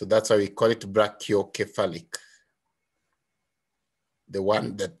 So that's why we call it brachiocephalic. The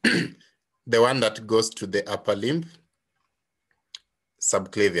one that the one that goes to the upper limb,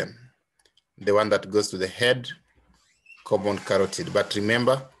 subclavian. The one that goes to the head, common carotid. But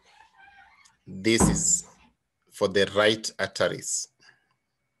remember, this is for the right arteries.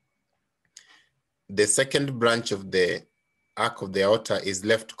 The second branch of the arc of the aorta is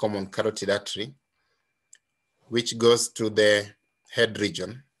left common carotid artery, which goes to the head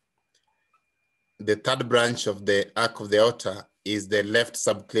region. The third branch of the arc of the aorta is the left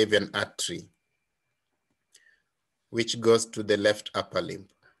subclavian artery, which goes to the left upper limb.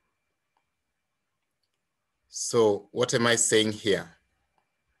 So what am I saying here?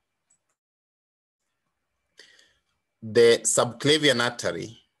 The subclavian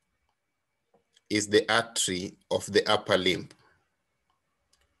artery is the artery of the upper limb,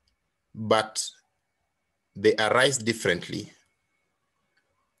 but they arise differently.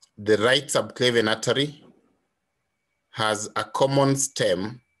 The right subclavian artery has a common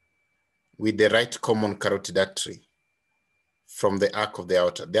stem with the right common carotid artery from the arc of the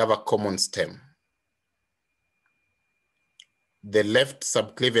aorta. They have a common stem. The left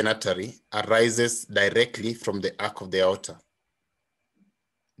subclavian artery arises directly from the arc of the aorta,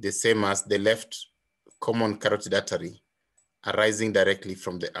 the same as the left common carotid artery arising directly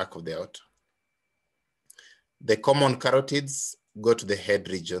from the arc of the aorta. The common carotids go to the head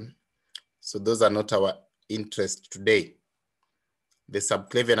region, so those are not our interest today. The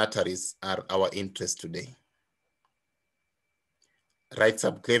subclavian arteries are our interest today. Right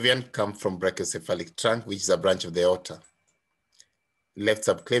subclavian come from brachiocephalic trunk, which is a branch of the aorta. Left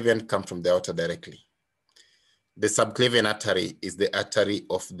subclavian come from the aorta directly. The subclavian artery is the artery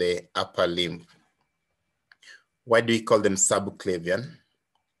of the upper limb. Why do we call them subclavian?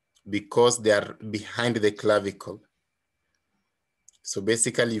 Because they are behind the clavicle. So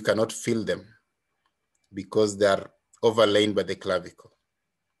basically you cannot feel them because they are overlain by the clavicle.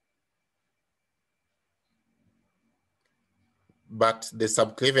 But the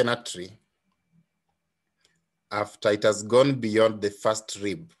subclavian artery, after it has gone beyond the first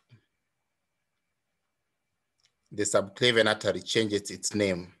rib, the subclavian artery changes its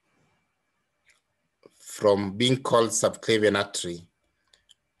name from being called subclavian artery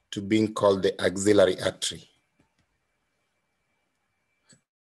to being called the axillary artery.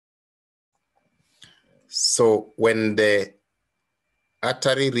 So when the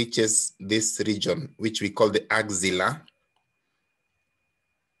artery reaches this region, which we call the axilla,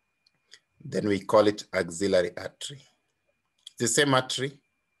 then we call it axillary artery. The same artery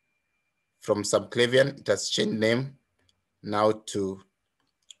from subclavian, it has changed name now to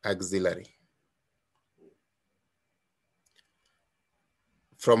axillary.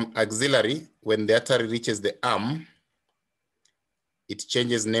 From axillary, when the artery reaches the arm, it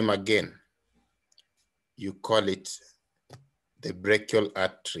changes name again. You call it the brachial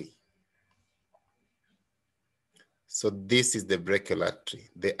artery. So this is the brachial artery.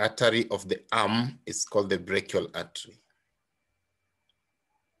 The artery of the arm is called the brachial artery.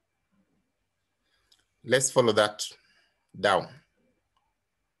 Let's follow that down.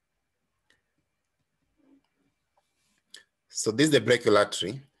 So this is the brachial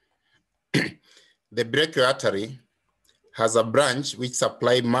artery. The brachial artery has a branch which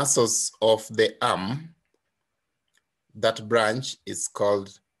supplies muscles of the arm. That branch is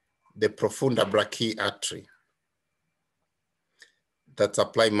called the profunda brachii artery that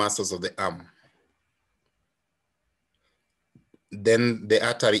supply muscles of the arm. Then the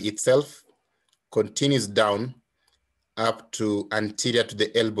artery itself continues down up to anterior to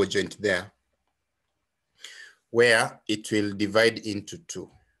the elbow joint there, where it will divide into 2.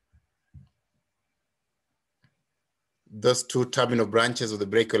 Those 2 terminal branches of the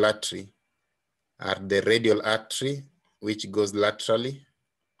brachial artery are the radial artery, which goes laterally,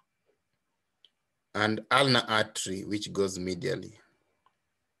 and ulnar artery, which goes medially.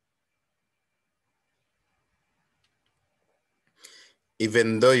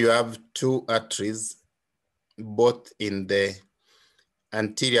 Even though you have two arteries, both in the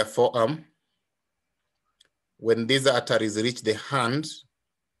anterior forearm, when these arteries reach the hand,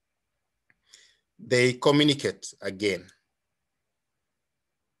 they communicate again.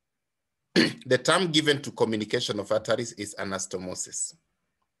 The term given to communication of arteries is anastomosis.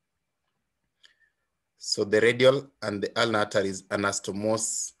 So the radial and the ulnar arteries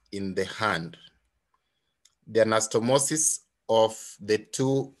anastomose in the hand. The anastomosis of the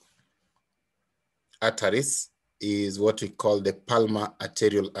two arteries is what we call the palmar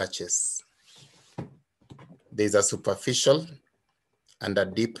arterial arches. There's a superficial and a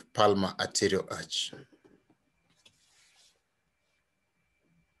deep palmar arterial arch.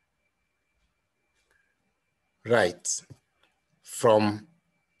 Right. From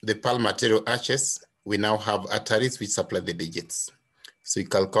the palmar arterial arches, we now have arteries which supply the digits. So you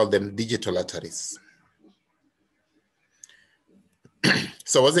can call them digital arteries.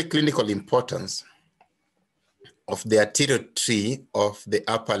 So what's the clinical importance of the arterial tree of the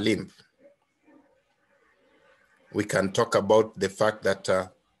upper limb? We can talk about the fact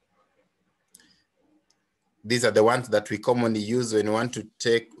that these are the ones that we commonly use when we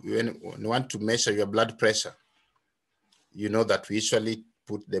want to measure your blood pressure. You know that we usually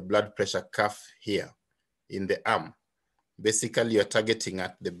put the blood pressure cuff here in the arm. Basically, you're targeting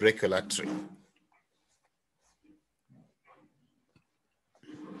at the brachial artery.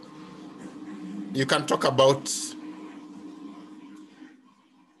 You can talk about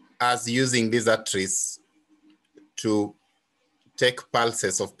us using these arteries to take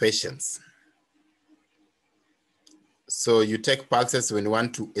pulses of patients. So you take pulses when you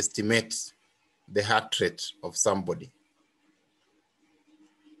want to estimate the heart rate of somebody.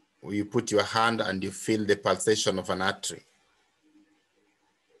 You put your hand and you feel the pulsation of an artery.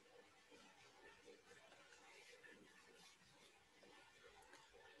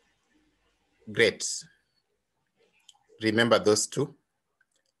 Great. Remember those two.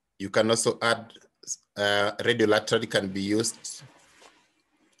 You can also add radial artery can be used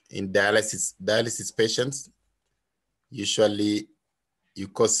in dialysis patients. Usually you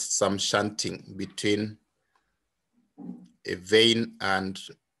cause some shunting between a vein and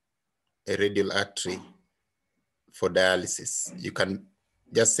a radial artery for dialysis. You can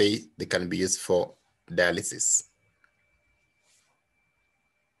just say they can be used for dialysis.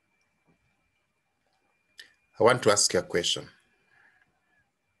 I want to ask you a question.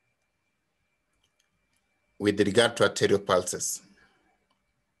 With regard to arterial pulses,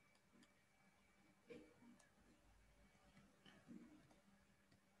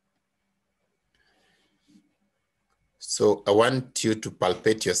 so I want you to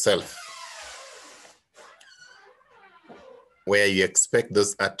palpate yourself where you expect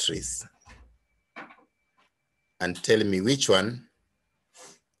those arteries and tell me which one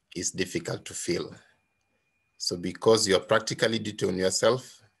is difficult to feel. So because you're practically duty on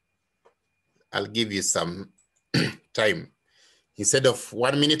yourself, I'll give you some time. Instead of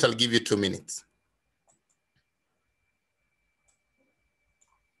 1 minute, I'll give you 2 minutes.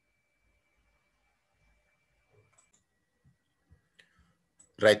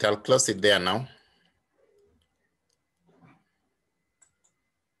 Right, I'll close it there now.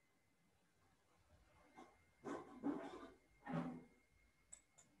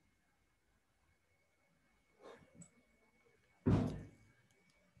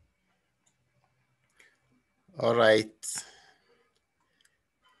 All right.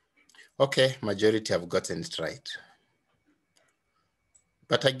 Okay, majority have gotten it right.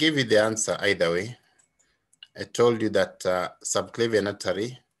 But I gave you the answer either way. I told you that subclavian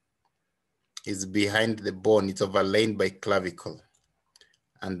artery is behind the bone. It's overlain by clavicle.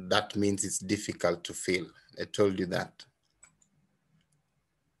 And that means it's difficult to feel. I told you that.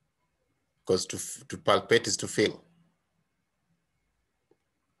 Because to palpate is to feel.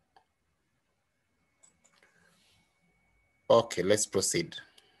 Okay, let's proceed.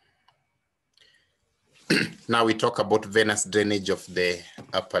 Now we talk about venous drainage of the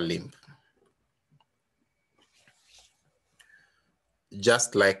upper limb.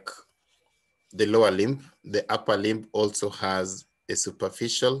 Just like the lower limb, the upper limb also has a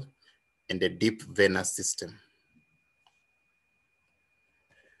superficial and a deep venous system.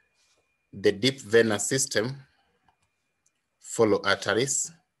 The deep venous system follow arteries,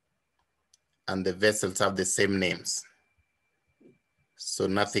 and the vessels have the same names. So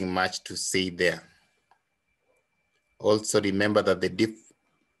nothing much to say there. Also remember that the deep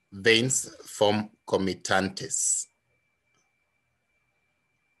veins form comitantes.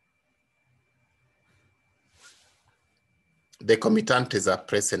 The committantes are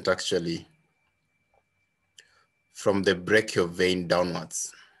present actually from the brachial vein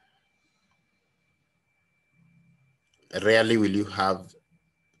downwards. Rarely will you have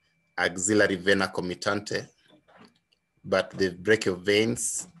axillary vena committante, but the brachial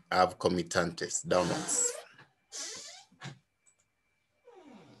veins have committantes downwards.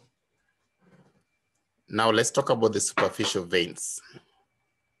 Now let's talk about the superficial veins.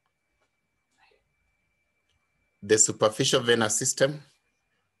 The superficial venous system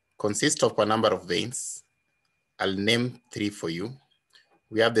consists of a number of veins. I'll name 3 for you.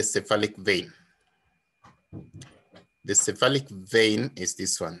 We have the cephalic vein. The cephalic vein is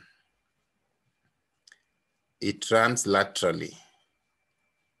this one. It runs laterally,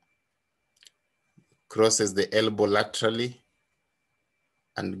 crosses the elbow laterally,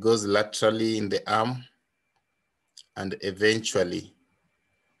 and goes laterally in the arm, and eventually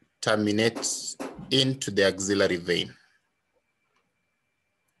terminates into the axillary vein.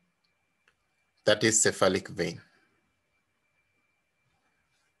 That is cephalic vein.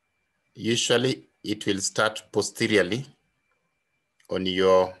 Usually it will start posteriorly on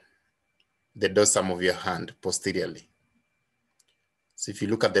the dorsum of your hand, posteriorly. So if you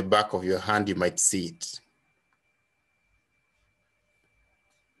look at the back of your hand, you might see it.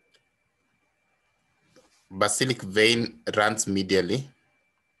 Basilic vein runs medially.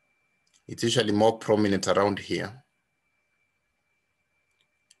 It's usually more prominent around here.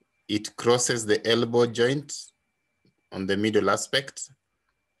 It crosses the elbow joint on the middle aspect,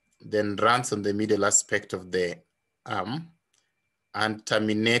 then runs on the middle aspect of the arm and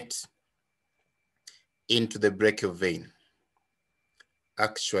terminates into the brachial vein.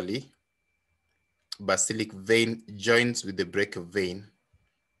 Actually, basilic vein joins with the brachial vein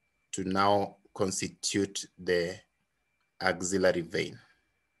to now constitute the axillary vein.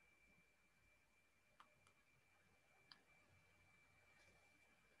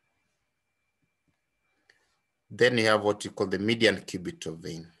 Then you have what you call the median cubital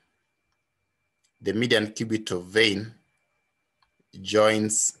vein. The median cubital vein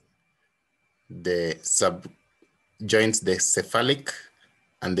joins the cephalic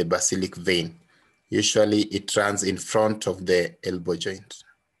and the basilic vein. Usually it runs in front of the elbow joint.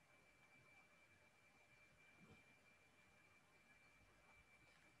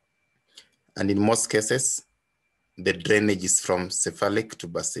 And in most cases, the drainage is from cephalic to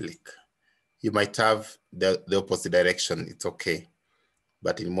basilic. You might have the opposite direction, it's okay.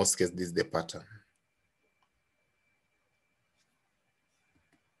 But in most cases, this is the pattern.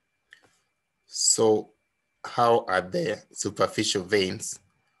 So how are the superficial veins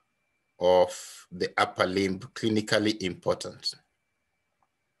of the upper limb clinically important?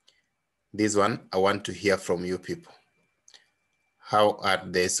 This one, I want to hear from you people. How are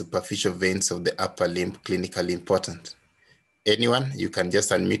the superficial veins of the upper limb clinically important? Anyone, you can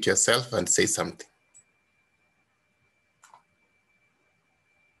just unmute yourself and say something.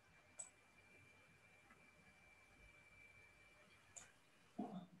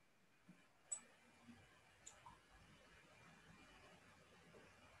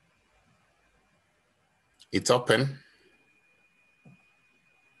 It's open.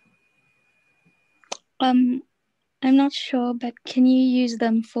 I'm not sure, but can you use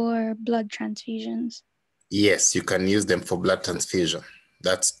them for blood transfusions? Yes, you can use them for blood transfusion.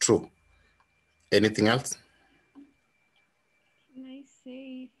 That's true. Anything else? Can I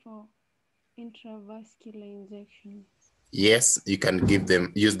say for intravascular injections? Yes, you can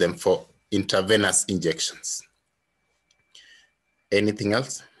use them for intravenous injections. Anything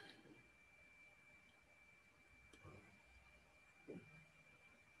else?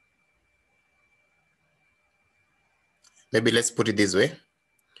 Maybe let's put it this way.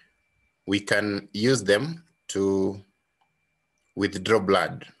 We can use them to withdraw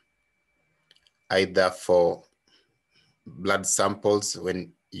blood, either for blood samples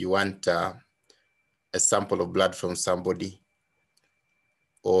when you want a sample of blood from somebody,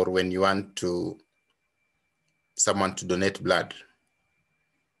 or when you want someone to donate blood.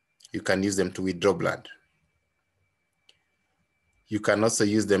 You can use them to withdraw blood. You can also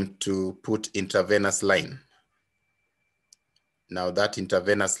use them to put intravenous line. Now that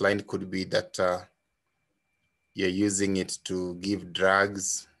intravenous line could be that you're using it to give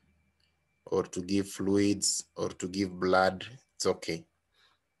drugs or to give fluids or to give blood, it's okay.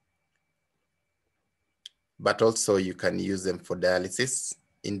 But also you can use them for dialysis.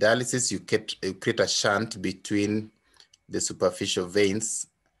 In dialysis, you create a shunt between the superficial veins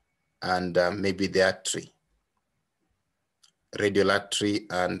and maybe the artery, radial artery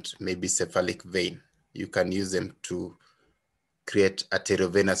and maybe cephalic vein. You can use them to create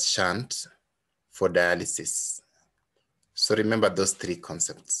arteriovenous shunt for dialysis. So remember those three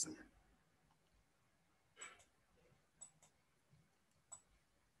concepts.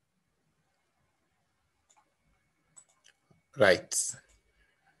 Right.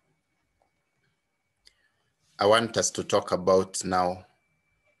 I want us to talk about now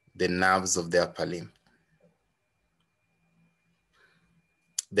the nerves of the upper limb.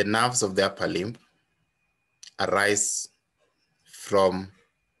 The nerves of the upper limb arise from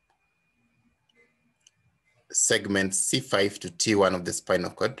segment C5 to T1 of the spinal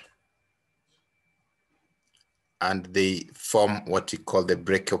cord, and they form what we call the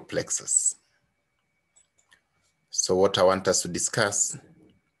brachial plexus. So what I want us to discuss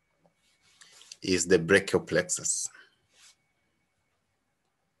is the brachial plexus.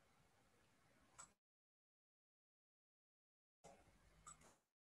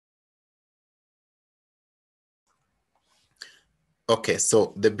 Okay,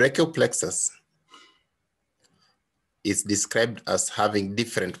 so the brachial plexus is described as having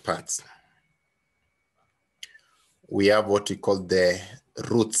different parts. We have what we call the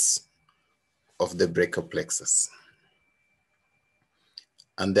roots of the brachial plexus.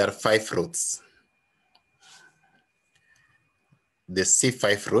 And there are 5 roots. The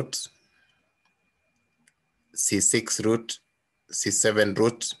C5 root, C6 root, C7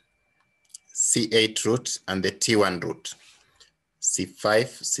 root, C8 root, and the T1 root.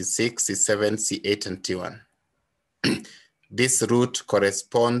 C5, C6, C7, C8, and T1. This root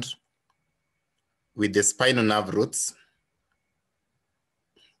corresponds with the spinal nerve roots,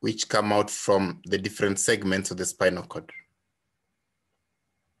 which come out from the different segments of the spinal cord.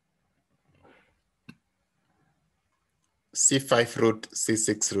 C5 root,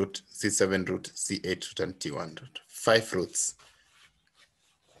 C6 root, C7 root, C8 root, and T1 root. 5 roots.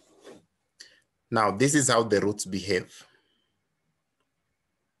 Now, this is how the roots behave.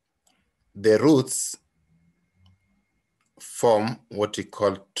 The roots form what we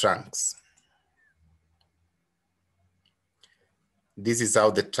call trunks. This is how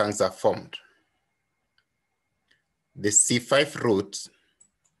the trunks are formed. The C5 root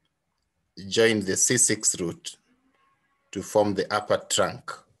joins the C6 root to form the upper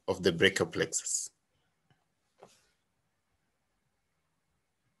trunk of the brachial plexus.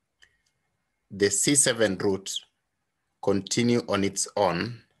 The C7 root continue on its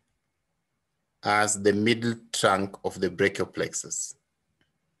own as the middle trunk of the brachial plexus.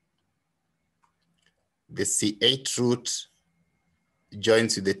 The C8 root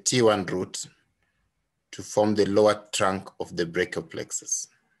joins with the T1 root to form the lower trunk of the brachial plexus.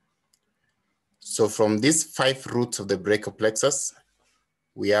 So from these 5 roots of the brachial plexus,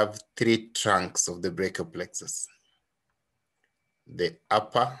 we have 3 trunks of the brachial plexus: the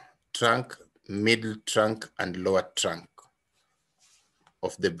upper trunk, middle trunk, and lower trunk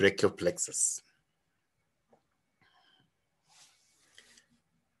of the brachial plexus.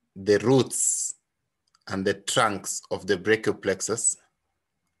 The roots and the trunks of the brachial plexus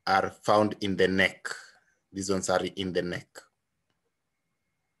are found in the neck. These ones are in the neck.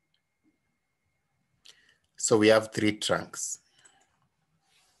 So we have 3 trunks.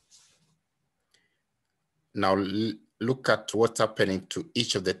 Now look at what's happening to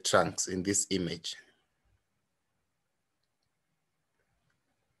each of the trunks in this image.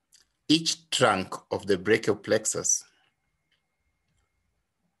 Each trunk of the brachial plexus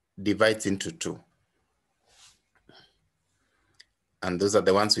divides into 2. And those are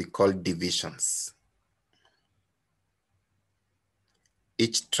the ones we call divisions.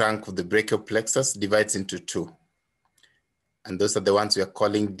 Each trunk of the brachial plexus divides into 2. And those are the ones we are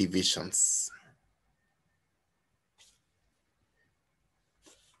calling divisions.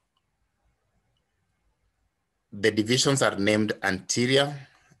 The divisions are named anterior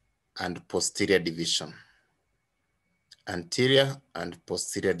and posterior division. Anterior and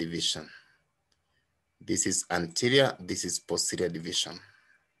posterior division. This is anterior, this is posterior division.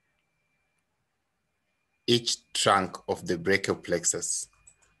 Each trunk of the brachial plexus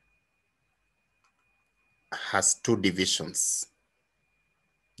has 2 divisions,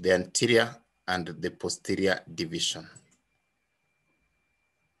 the anterior and the posterior division.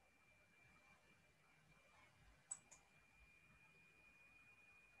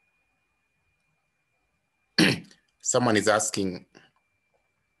 Someone is asking,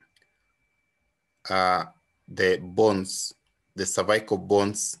 the bones, the cervical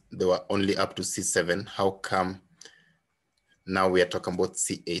bones, they were only up to C7. How come now we are talking about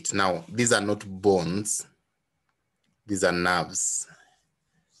C8? Now, these are not bones. These are nerves.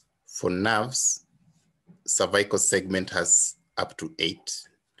 For nerves, cervical segment has up to 8.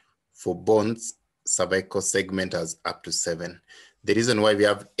 For bones, cervical segment has up to 7. The reason why we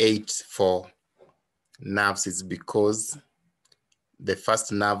have 8 for nerves is because the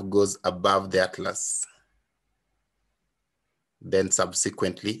first nerve goes above the atlas. Then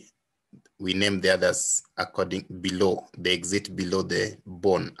subsequently, we name the others according below, they exit below the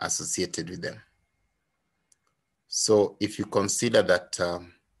bone associated with them. So if you consider that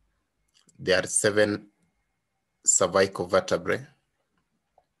there are 7 cervical vertebrae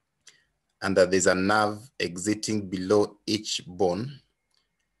and that there's a nerve exiting below each bone,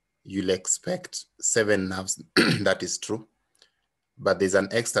 you'll expect 7 nerves, that is true. But there's an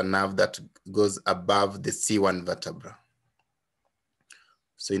extra nerve that goes above the C1 vertebra.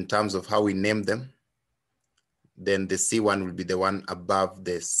 So in terms of how we name them, then the C1 will be the one above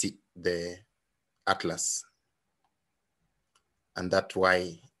the atlas. And that's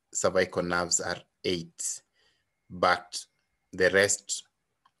why cervical nerves are 8. But the rest,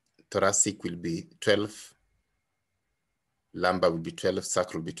 thoracic will be 12, lumbar will be 12,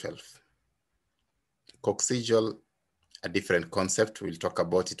 sacral will be 12. Coccygeal, a different concept. We'll talk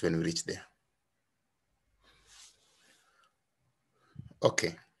about it when we reach there.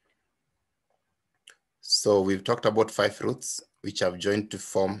 Okay. So we've talked about 5 roots, which have joined to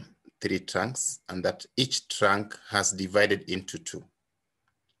form 3 trunks, and that each trunk has divided into 2,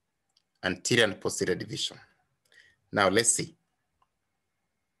 anterior and posterior division. Now let's see.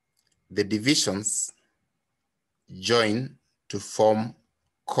 The divisions join to form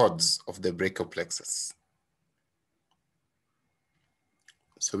cords of the brachial plexus.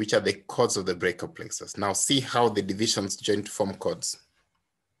 So which are the cords of the brachial plexus? Now see how the divisions join to form cords.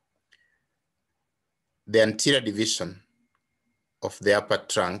 The anterior division of the upper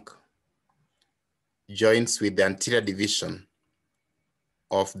trunk joins with the anterior division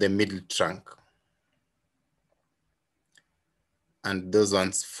of the middle trunk. And those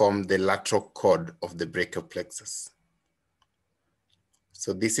ones form the lateral cord of the brachial plexus.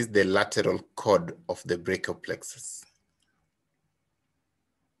 So this is the lateral cord of the brachial plexus.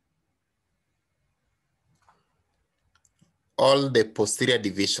 All the posterior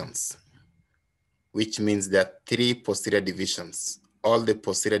divisions, which means there are 3 posterior divisions, all the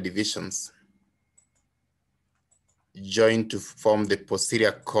posterior divisions join to form the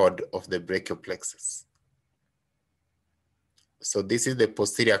posterior cord of the brachial plexus. So this is the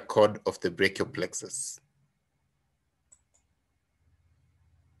posterior cord of the brachial plexus.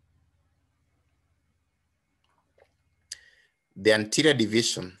 The anterior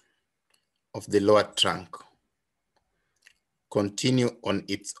division of the lower trunk continue on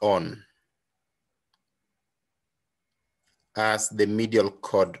its own as the medial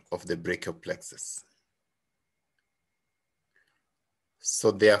cord of the brachial plexus.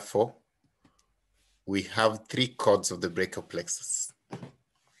 So therefore, we have 3 cords of the brachial plexus: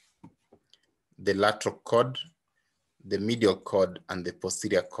 the lateral cord, the medial cord, and the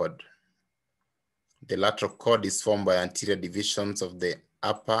posterior cord. The lateral cord is formed by anterior divisions of the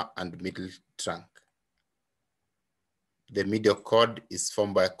upper and middle trunk. The medial cord is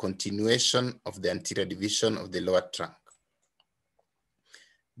formed by a continuation of the anterior division of the lower trunk.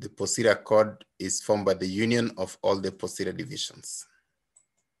 The posterior cord is formed by the union of all the posterior divisions.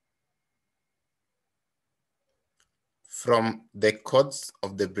 From the cords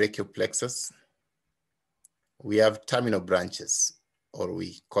of the brachial plexus, we have terminal branches, or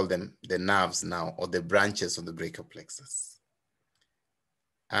we call them the nerves now, or the branches of the brachial plexus.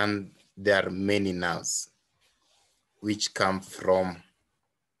 And there are many nerves which come from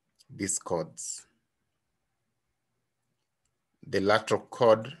these cords. The lateral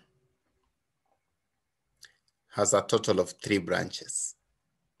cord has a total of 3 branches.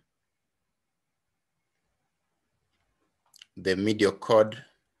 The medial cord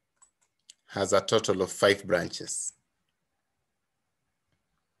has a total of 5 branches.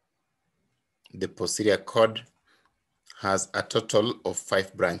 The posterior cord has a total of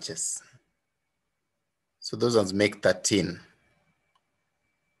 5 branches. So those ones make 13.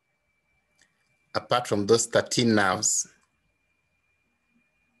 Apart from those 13 nerves,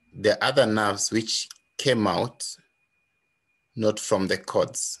 the other nerves which came out, not from the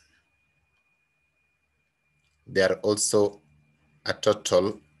cords, there are also a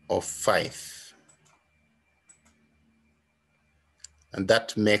total of 5. And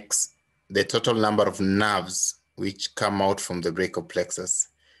that makes the total number of nerves which come out from the brachial plexus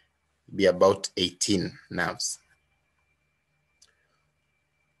be about 18 nerves.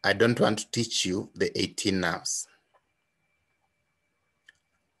 I don't want to teach you the 18 nerves.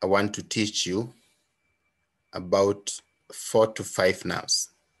 I want to teach you about 4 to 5 nerves.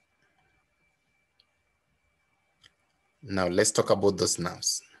 Now let's talk about those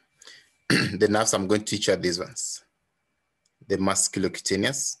nerves. The nerves I'm going to teach you are these ones: the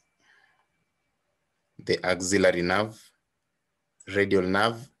musculocutaneous, the axillary nerve, radial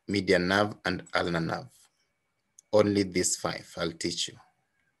nerve, median nerve, and ulnar nerve. Only these 5 I'll teach you.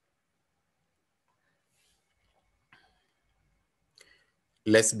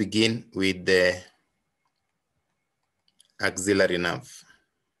 Let's begin with the axillary nerve.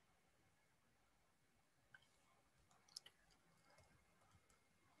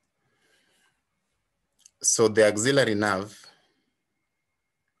 So the axillary nerve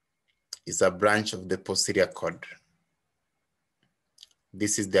is a branch of the posterior cord.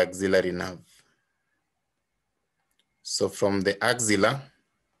 This is the axillary nerve. So from the axilla,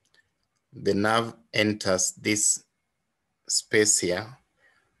 the nerve enters this space here.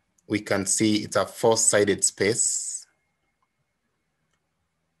 We can see it's a 4-sided space.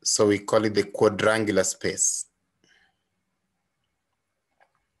 So we call it the quadrangular space.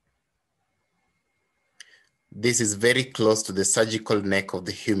 This is very close to the surgical neck of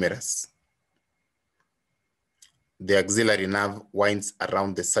the humerus. The axillary nerve winds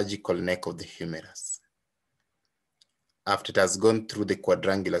around the surgical neck of the humerus. After it has gone through the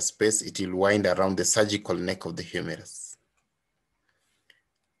quadrangular space, it will wind around the surgical neck of the humerus.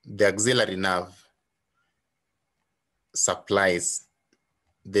 The axillary nerve supplies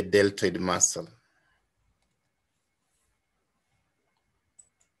the deltoid muscle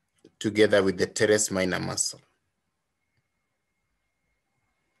together with the teres minor muscle.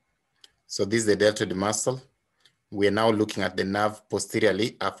 So this is the deltoid muscle. We are now looking at the nerve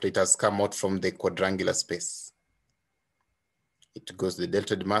posteriorly after it has come out from the quadrangular space. It goes to the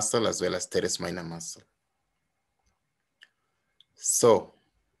deltoid muscle as well as teres minor muscle. So,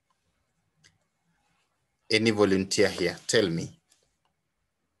 any volunteer here, tell me,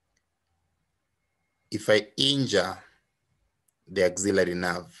 if I injure the axillary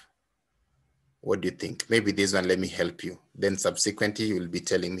nerve, what do you think? Maybe this one, let me help you. Then subsequently, you will be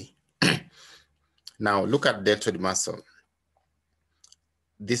telling me. Now, look at deltoid muscle.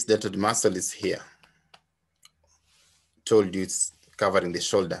 This deltoid muscle is here. Told you it's covering the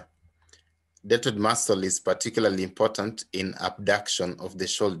shoulder. Deltoid muscle is particularly important in abduction of the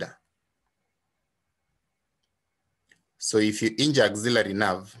shoulder. So if you injure axillary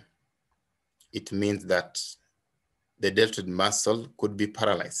nerve, it means that the deltoid muscle could be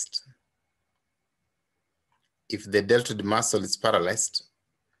paralyzed. If the deltoid muscle is paralyzed,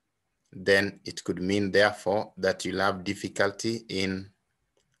 then it could mean, therefore, that you'll have difficulty in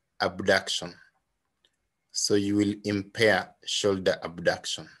abduction. So you will impair shoulder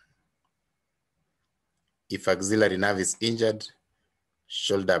abduction. If axillary nerve is injured,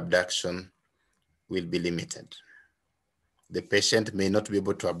 shoulder abduction will be limited. The patient may not be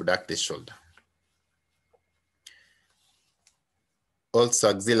able to abduct the shoulder. Also,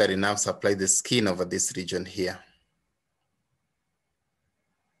 axillary nerve supply the skin over this region here.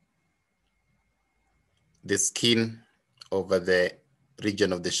 The skin over the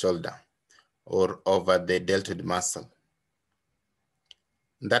region of the shoulder or over the deltoid muscle.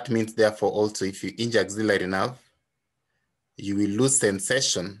 That means, therefore, also if you injure axillary nerve, you will lose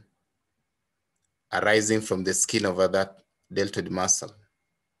sensation arising from the skin over that deltoid muscle.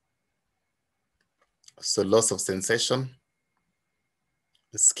 So loss of sensation,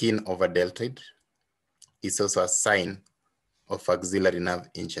 skin over deltoid, is also a sign of axillary nerve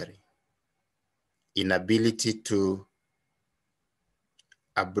injury. Inability to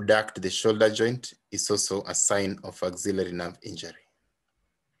abduct the shoulder joint is also a sign of axillary nerve injury.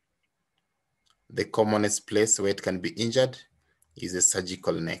 The commonest place where it can be injured is the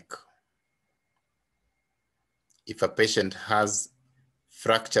surgical neck. If a patient has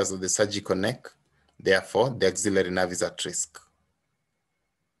fractures of the surgical neck, therefore the axillary nerve is at risk.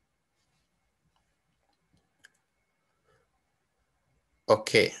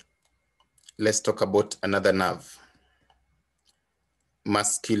 Okay, let's talk about another nerve,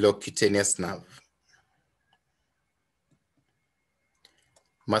 musculocutaneous nerve.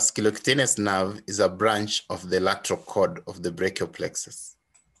 Musculocutaneous nerve is a branch of the lateral cord of the brachial plexus.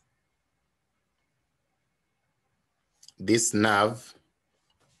 This nerve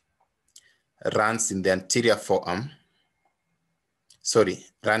runs in the anterior forearm,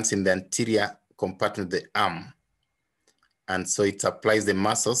 runs in the anterior compartment of the arm. And so it supplies the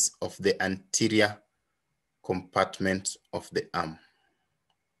muscles of the anterior compartment of the arm.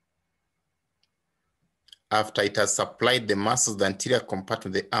 After it has supplied the muscles of the anterior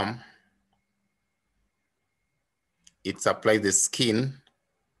compartment of the arm, it supplies the skin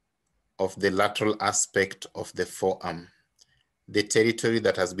of the lateral aspect of the forearm, the territory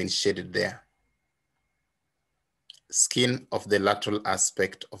that has been shaded there. Skin of the lateral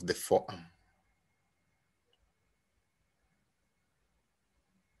aspect of the forearm.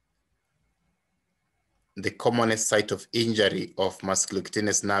 the commonest site of injury of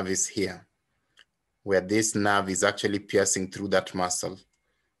musculocutaneous nerve is here, where this nerve is actually piercing through that muscle.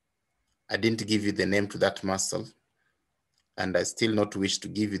 I didn't give you the name to that muscle, and I still not wish to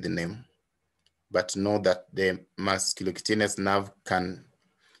give you the name, but know that the musculocutaneous nerve can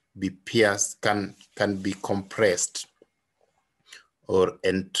be pierced, can be compressed or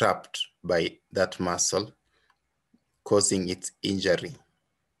entrapped by that muscle, causing its injury.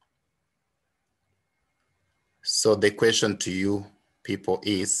 So the question to you people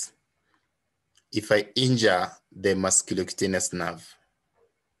is, if I injure the musculocutaneous nerve,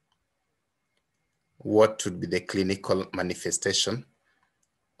 what would be the clinical manifestation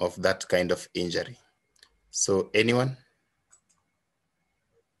of that kind of injury? So anyone?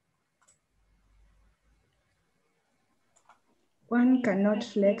 One cannot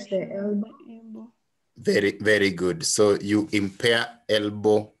flex the elbow. Very, very good. So you impair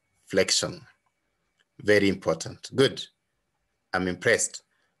elbow flexion. Very important. Good. I'm impressed.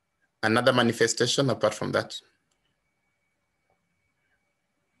 Another manifestation apart from that?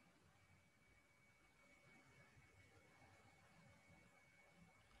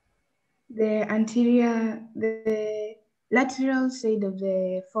 The lateral side of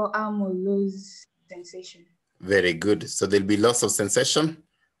the forearm will lose sensation. Very good. So there'll be loss of sensation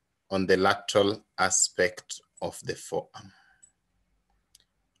on the lateral aspect of the forearm.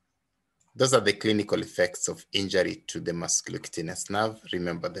 Those are the clinical effects of injury to the musculocutaneous nerve.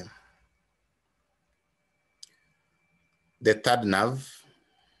 Remember them. The third nerve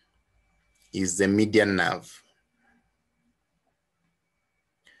is the median nerve.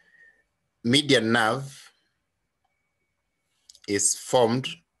 Median nerve is formed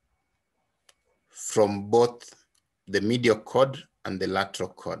from both the medial cord and the lateral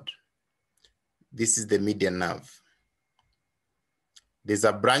cord. This is the median nerve. There's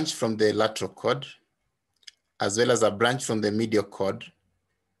a branch from the lateral cord, as well as a branch from the medial cord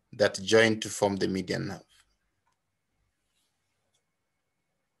that join to form the median nerve.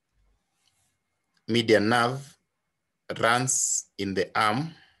 Median nerve runs in the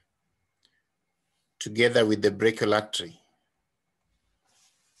arm together with the brachial artery.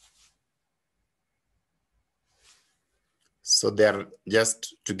 So they're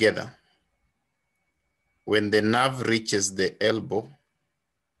just together. When the nerve reaches the elbow,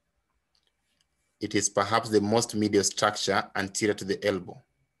 it is perhaps the most medial structure anterior to the elbow.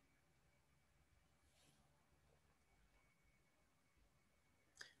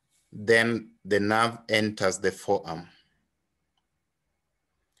 Then the nerve enters the forearm.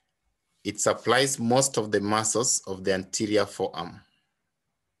 It supplies most of the muscles of the anterior forearm.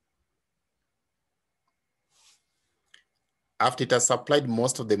 After it has supplied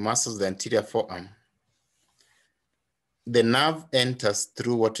most of the muscles of the anterior forearm, the nerve enters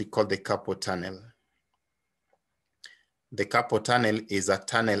through what we call the carpal tunnel. The carpal tunnel is a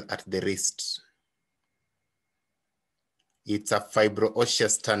tunnel at the wrist. It's a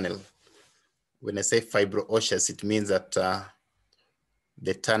fibro-osseous tunnel. When I say fibro-osseous, it means that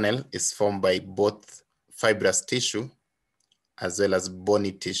the tunnel is formed by both fibrous tissue as well as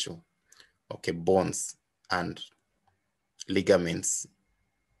bony tissue. Okay, bones and ligaments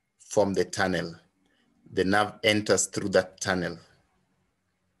form the tunnel. The nerve enters through that tunnel.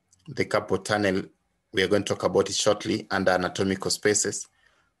 The carpal tunnel, we are going to talk about it shortly under anatomical spaces,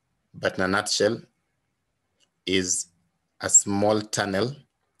 but in a nutshell, is a small tunnel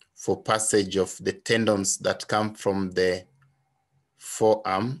for passage of the tendons that come from the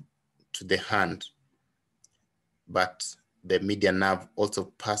forearm to the hand. But the median nerve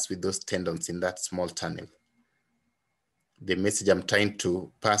also passes with those tendons in that small tunnel. The message I'm trying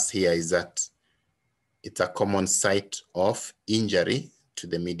to pass here is that it's a common site of injury to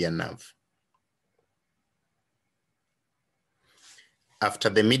the median nerve. After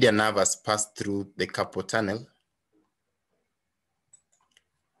the median nerve has passed through the carpal tunnel,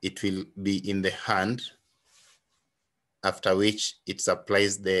 it will be in the hand, after which it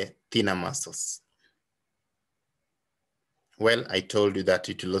supplies the thinner muscles. Well, I told you that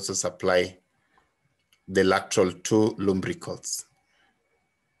it will also supply the lateral two lumbricals.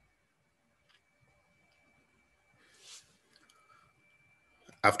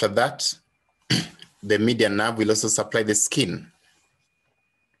 After that, the median nerve will also supply the skin.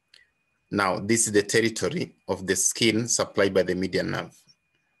 Now, this is the territory of the skin supplied by the median nerve.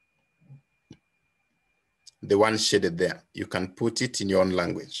 The one shaded there, you can put it in your own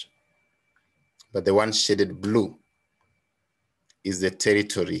language. But the one shaded blue is the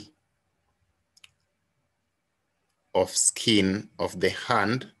territory of skin of the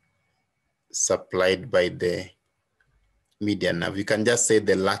hand supplied by the median nerve. You can just say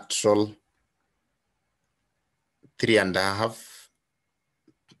the lateral 3.5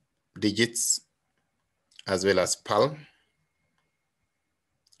 digits, as well as palm,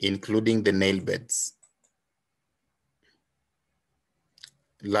 including the nail beds.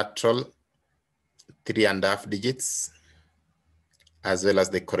 Lateral, 3.5 digits, as well as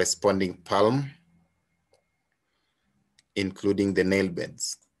the corresponding palm, including the nail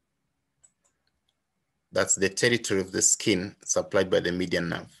beds. That's the territory of the skin supplied by the median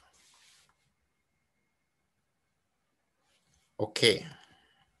nerve. Okay.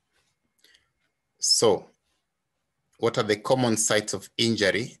 So, what are the common sites of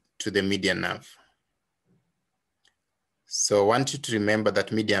injury to the median nerve? So I want you to remember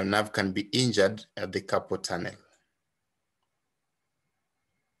that median nerve can be injured at the carpal tunnel.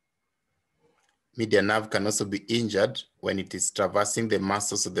 Median nerve can also be injured when it is traversing the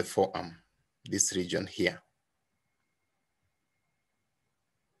muscles of the forearm, this region here.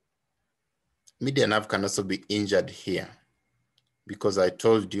 Median nerve can also be injured here because I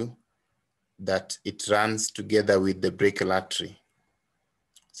told you that it runs together with the brachial artery.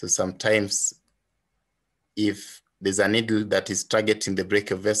 So sometimes if there's a needle that is targeting the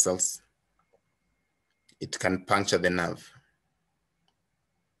brachial vessels, it can puncture the nerve.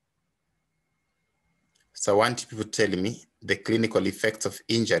 So I want people to tell me the clinical effects of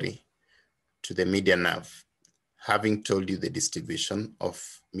injury to the median nerve, having told you the distribution of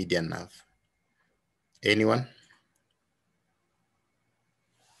median nerve. Anyone?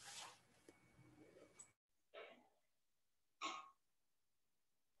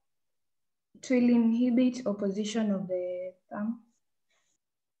 It will inhibit opposition of the thumb.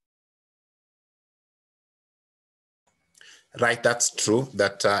 Right, that's true,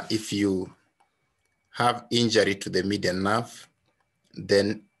 that if you have injury to the median nerve,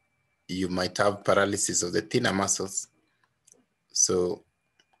 then you might have paralysis of the thinner muscles, so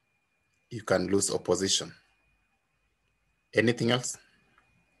you can lose opposition. Anything else?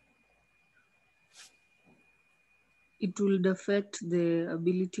 It will affect the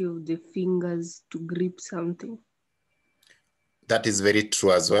ability of the fingers to grip something. That is very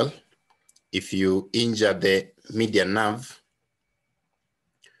true as well. If you injure the median nerve,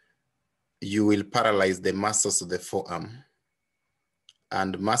 you will paralyze the muscles of the forearm.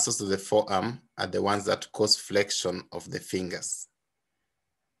 And muscles of the forearm are the ones that cause flexion of the fingers.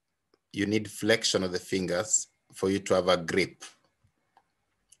 You need flexion of the fingers for you to have a grip.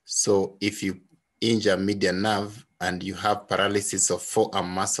 So if you injure median nerve and you have paralysis of forearm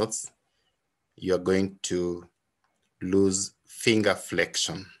muscles, you're going to lose finger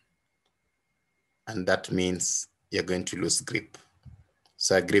flexion. And that means you're going to lose grip.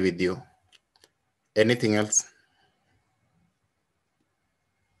 So I agree with you. Anything else?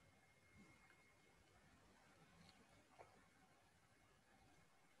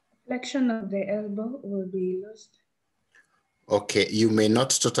 Flexion of the elbow will be lost. Okay, you may not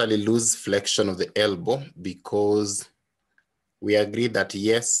totally lose flexion of the elbow because we agree that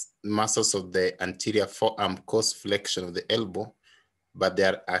yes, muscles of the anterior forearm cause flexion of the elbow, but they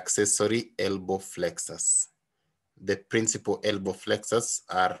are accessory elbow flexors. The principal elbow flexors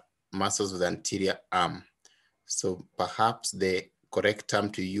are muscles of the anterior arm. So perhaps the correct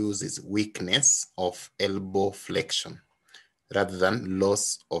term to use is weakness of elbow flexion rather than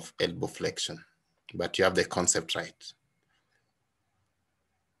loss of elbow flexion. But you have the concept right.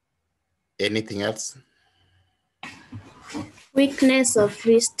 Anything else? Weakness of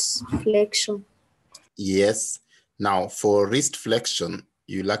wrist flexion. Yes. Now, for wrist flexion,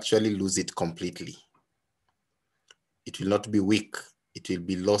 you'll actually lose it completely. It will not be weak. It will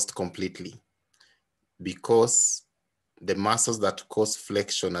be lost completely because the muscles that cause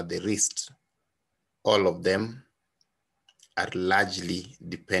flexion at the wrist, all of them are largely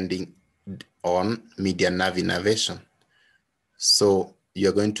depending on median nerve innervation. So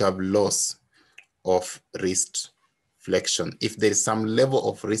you're going to have loss of wrist flexion. If there is some level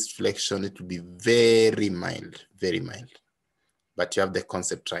of wrist flexion, it will be very mild, very mild. But you have the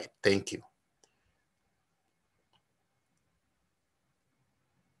concept right. Thank you.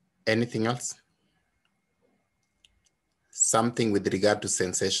 Anything else? Something with regard to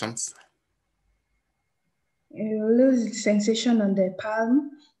sensations? You lose sensation on the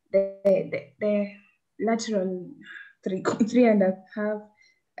palm, the lateral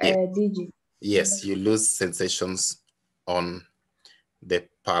 3.5 digit. Yes, you lose sensations on the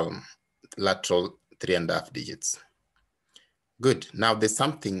palm, lateral 3.5 digits. Good. Now there's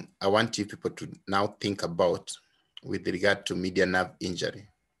something I want you people to now think about with regard to median nerve injury.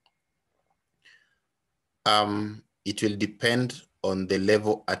 It will depend on the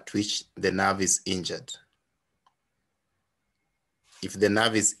level at which the nerve is injured. If the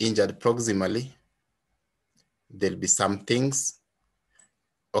nerve is injured proximally, there'll be some things.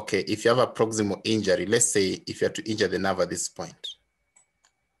 Okay, if you have a proximal injury, let's say if you have to injure the nerve at this point,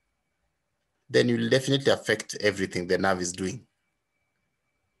 then you will definitely affect everything the nerve is doing.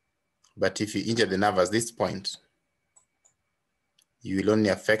 But if you injure the nerve at this point, you will only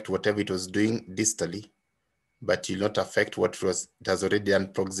affect whatever it was doing distally, but you will not affect what it has already done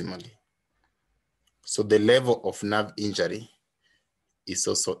proximally. So the level of nerve injury is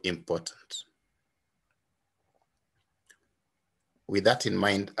also important. With that in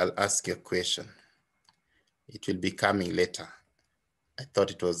mind, I'll ask you a question. It will be coming later. I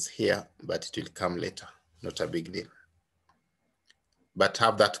thought it was here, but it will come later. Not a big deal. But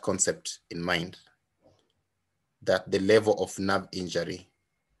have that concept in mind, that the level of nerve injury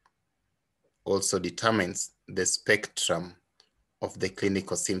also determines the spectrum of the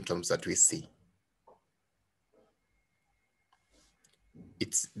clinical symptoms that we see.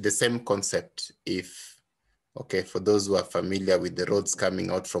 It's the same concept if, okay, for those who are familiar with the roads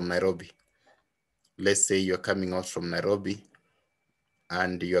coming out from Nairobi, let's say you're coming out from Nairobi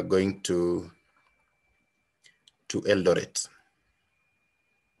and you're going to Eldoret.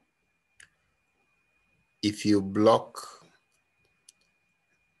 If you block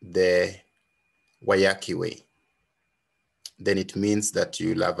the Wayaki Way, then it means that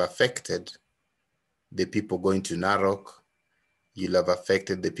you'll have affected the people going to Narok, you'll have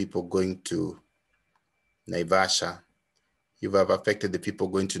affected the people going to Naivasha, you have affected the people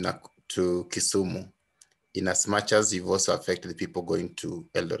going to Kisumu, in as much as you've also affected the people going to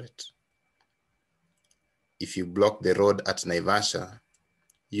Eldoret. If you block the road at Naivasha,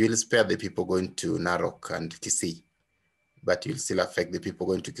 you will spare the people going to Narok and Kisii, but you'll still affect the people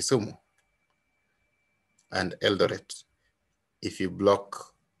going to Kisumu and Eldoret. If you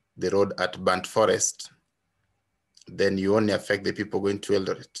block the road at Burnt Forest, then you only affect the people going to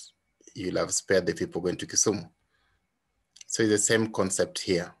Eldoret. You'll have spared the people going to Kisumu. So it's the same concept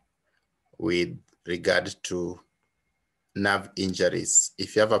here with regard to nerve injuries.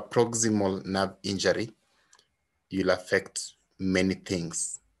 If you have a proximal nerve injury, you'll affect many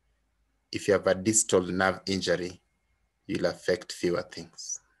things. If you have a distal nerve injury, you'll affect fewer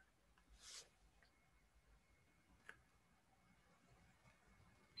things.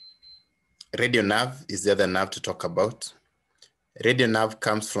 Radial nerve is the other nerve to talk about. Radial nerve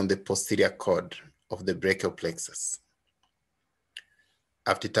comes from the posterior cord of the brachial plexus.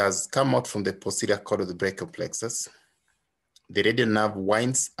 After it has come out from the posterior cord of the brachial plexus, the radial nerve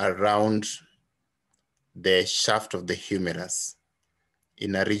winds around the shaft of the humerus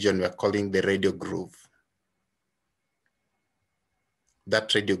in a region we're calling the radial groove.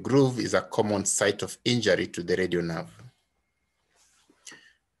 That radial groove is a common site of injury to the radial nerve.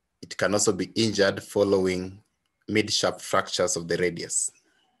 It can also be injured following mid-shaft fractures of the radius.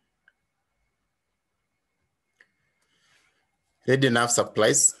 Radial nerve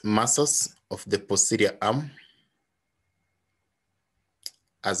supplies muscles of the posterior arm,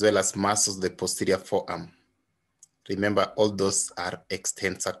 as well as muscles of the posterior forearm. Remember, all those are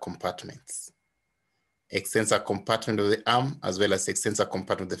extensor compartments. Extensor compartment of the arm, as well as extensor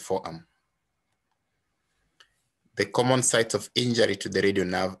compartment of the forearm. The common sites of injury to the radial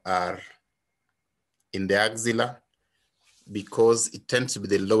nerve are in the axilla, because it tends to be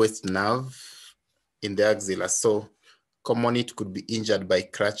the lowest nerve in the axilla. So commonly it could be injured by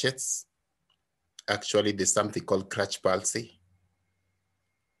crutches. Actually, there's something called crutch palsy,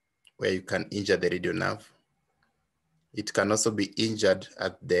 where you can injure the radial nerve. It can also be injured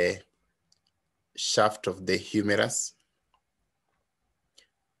at the shaft of the humerus,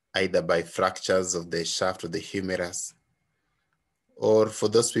 either by fractures of the shaft of the humerus, or for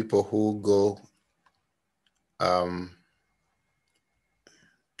those people who go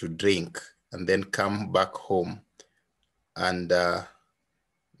to drink and then come back home and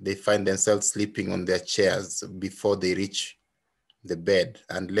they find themselves sleeping on their chairs before they reach the bed.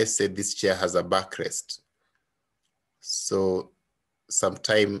 And let's say this chair has a backrest. So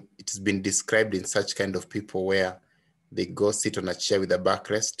sometime it has been described in such kind of people where they go sit on a chair with a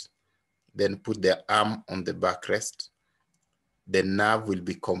backrest, then put their arm on the backrest. The nerve will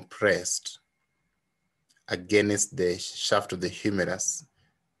be compressed against the shaft of the humerus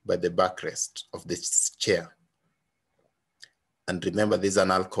by the backrest of the chair. And remember, there's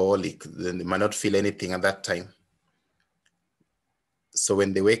an alcoholic, then they might not feel anything at that time. So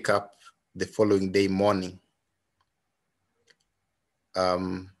when they wake up the following day morning,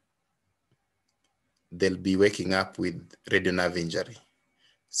 they'll be waking up with radial nerve injury.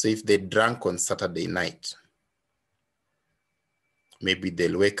 So if they drank on Saturday night, maybe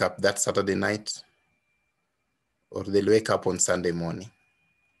they'll wake up that Saturday night, or they'll wake up on Sunday morning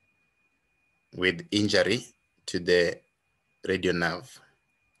with injury to the radial nerve.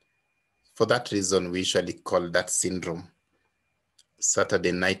 For that reason, we usually call that syndrome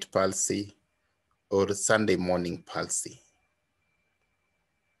Saturday night palsy or Sunday morning palsy.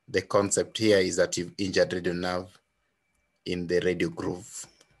 The concept here is that you've injured radial nerve in the radial groove.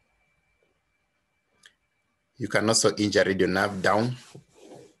 You can also injure radial nerve down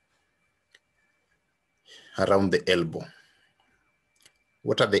around the elbow.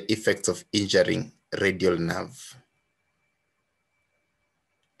 What are the effects of injuring radial nerve?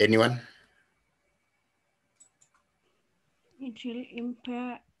 Anyone? It will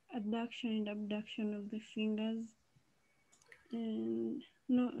impair adduction and abduction of the fingers. And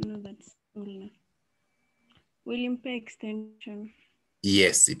no, that's ulnar. Will impair extension.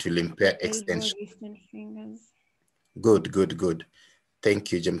 Yes, it will impair Elbow, extension. wrist, and fingers. Good, good, good.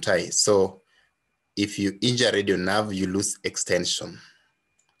 Thank you, Jemtai. So if you injure radial nerve, you lose extension.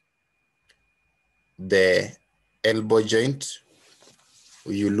 The elbow joint,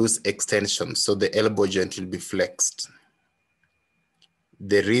 you lose extension, so the elbow joint will be flexed.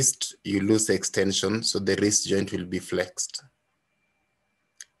 The wrist, you lose extension, so the wrist joint will be flexed.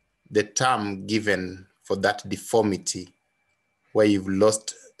 The term given for that deformity where you've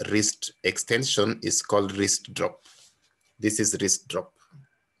lost wrist extension is called wrist drop. This is wrist drop.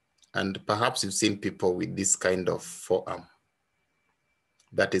 And perhaps you've seen people with this kind of forearm.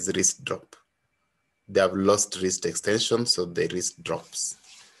 That is wrist drop. They have lost wrist extension, so the wrist drops.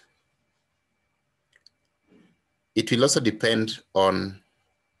 It will also depend on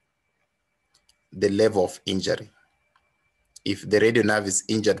the level of injury. If the radial nerve is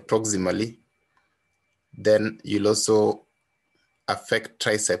injured proximally, then you'll also affect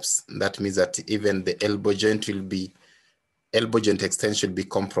triceps. That means that even the elbow joint extension will be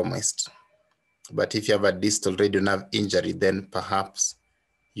compromised. But if you have a distal radial nerve injury, then perhaps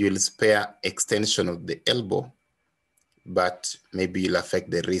you'll spare extension of the elbow, but maybe you'll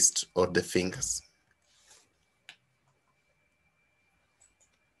affect the wrist or the fingers.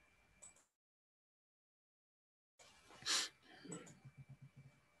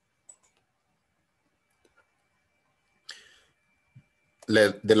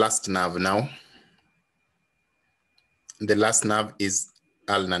 The last nerve now. The last nerve is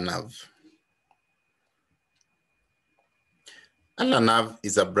ulnar nerve. Ulnar nerve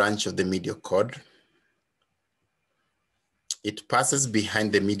is a branch of the medial cord. It passes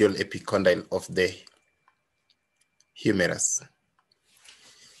behind the medial epicondyle of the humerus.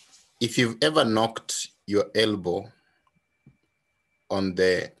 If you've ever knocked your elbow on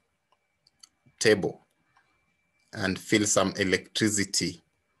the table and feel some electricity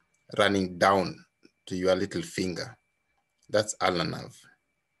running down to your little finger, that's ulnar nerve.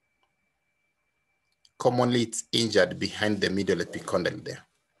 Commonly, it's injured behind the medial epicondyle there.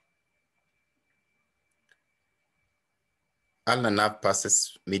 Ulnar nerve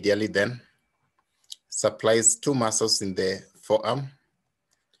passes medially then, supplies two muscles in the forearm.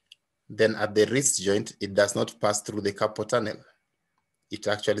 Then at the wrist joint, it does not pass through the carpal tunnel. It's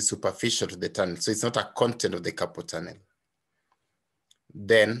actually superficial to the tunnel, so it's not a content of the carpal tunnel.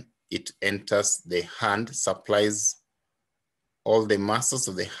 Then it enters the hand, supplies all the muscles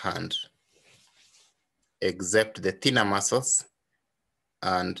of the hand, except the thinner muscles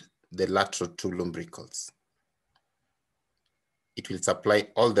and the lateral two lumbricals. It will supply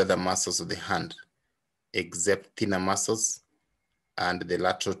all the other muscles of the hand, except thinner muscles and the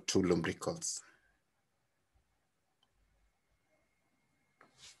lateral two lumbricals.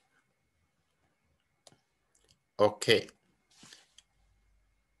 Okay.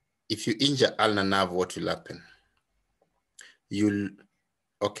 If you injure ulnar nerve, what will happen? You'll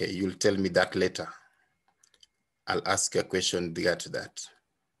tell me that later. I'll ask you a question with regard to that.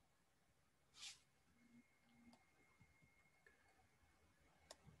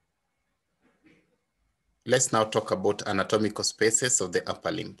 Let's now talk about anatomical spaces of the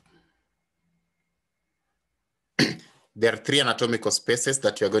upper limb. There are three anatomical spaces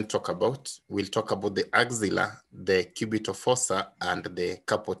that we are going to talk about. We'll talk about the axilla, the cubital fossa, and the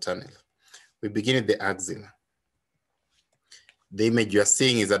carpal tunnel. We begin with the axilla. The image you are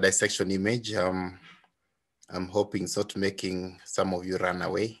seeing is a dissection image. I'm hoping it's not making some of you run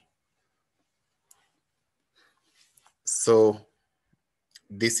away. So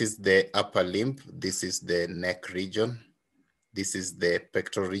this is the upper limb. This is the neck region. This is the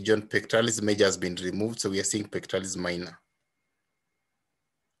pectoral region. Pectoralis major has been removed, so we are seeing pectoralis minor.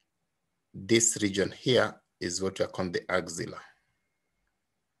 This region here is what we are calling the axilla.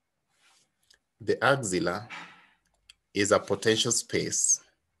 The axilla is a potential space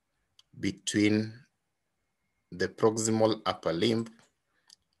between the proximal upper limb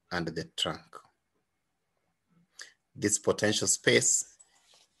and the trunk. This potential space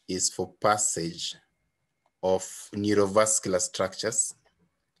is for passage of neurovascular structures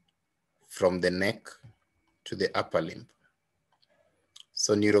from the neck to the upper limb.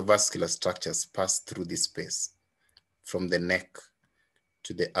 So neurovascular structures pass through this space from the neck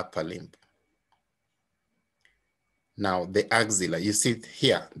to the upper limb. Now the axilla, you see it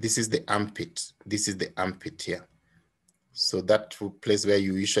here, this is the armpit. This is the armpit here. So that place where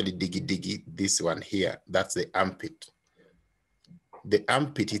you usually diggy, this one here, that's the armpit. The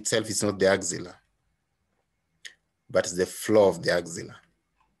armpit itself is not the axilla, but it's the floor of the axilla.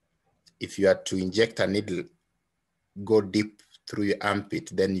 If you are to inject a needle, go deep through your armpit,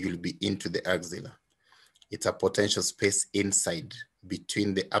 then you'll be into the axilla. It's a potential space inside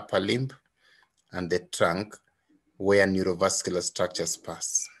between the upper limb and the trunk where neurovascular structures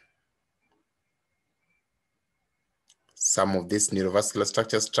pass. Some of these neurovascular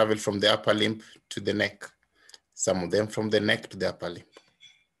structures travel from the upper limb to the neck. Some of them from the neck to the upper limb.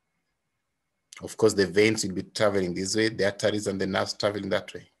 Of course, the veins will be traveling this way, the arteries and the nerves traveling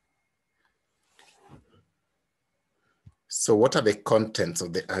that way. So what are the contents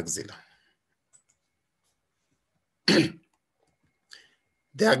of the axilla?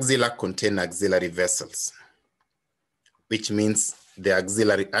 The axilla contain axillary vessels, which means the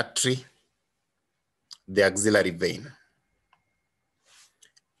axillary artery, the axillary vein.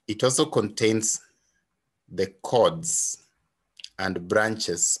 It also contains the cords and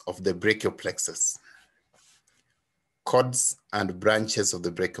branches of the brachial plexus. Cords and branches of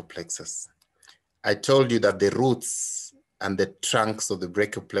the brachial plexus. I told you that the roots and the trunks of the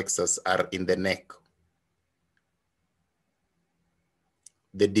brachial plexus are in the neck.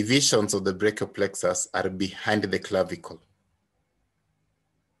 The divisions of the brachial plexus are behind the clavicle.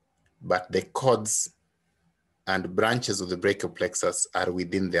 But the cords and branches of the brachial plexus are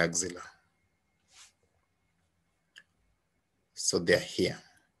within the axilla. So they're here.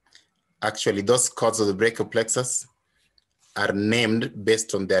 Actually, those cords of the brachial plexus are named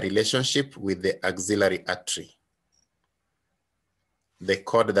based on their relationship with the axillary artery. The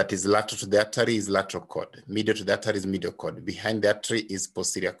cord that is lateral to the artery is lateral cord. Medial to the artery is medial cord. Behind the artery is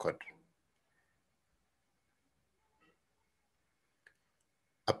posterior cord.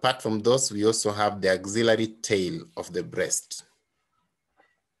 Apart from those, we also have the axillary tail of the breast.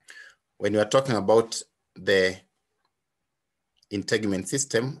 When we are talking about the integument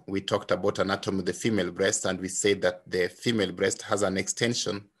system, we talked about anatomy of the female breast, and we said that the female breast has an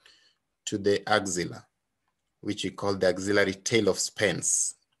extension to the axilla, which we call the axillary tail of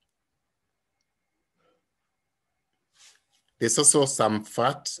Spence. There's also some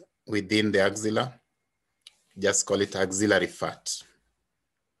fat within the axilla, just call it axillary fat.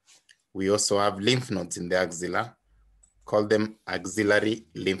 We also have lymph nodes in the axilla, call them axillary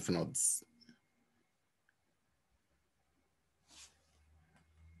lymph nodes.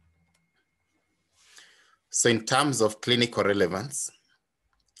 So in terms of clinical relevance,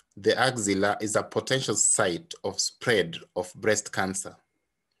 the axilla is a potential site of spread of breast cancer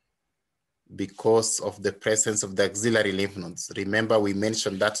because of the presence of the axillary lymph nodes. Remember, we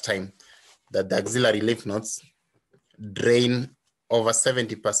mentioned that time that the axillary lymph nodes drain over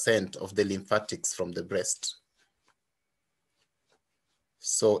 70% of the lymphatics from the breast.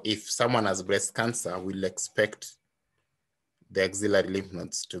 So if someone has breast cancer, we'll expect the axillary lymph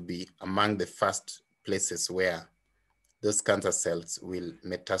nodes to be among the first places where those cancer cells will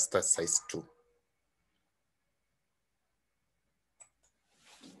metastasize to.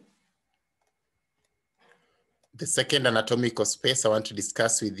 The second anatomical space I want to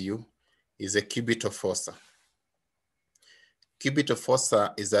discuss with you is a cubital fossa. Cubital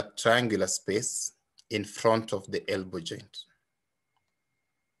fossa is a triangular space in front of the elbow joint.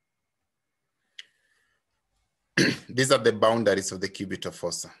 These are the boundaries of the cubital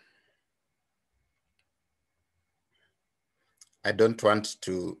fossa. I don't want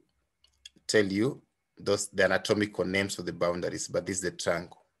to tell you the anatomical names of the boundaries, but this is the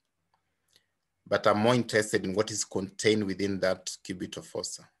triangle. But I'm more interested in what is contained within that cubital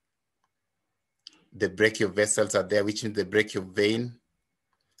fossa. The brachial vessels are there, which means the brachial vein.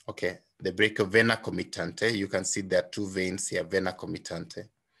 Okay, the brachial vena comitante. You can see there are two veins here, vena comitante.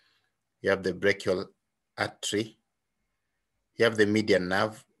 You have the brachial artery. You have the median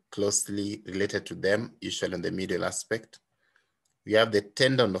nerve closely related to them, usually on the medial aspect. We have the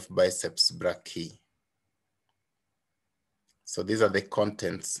tendon of biceps brachii. So these are the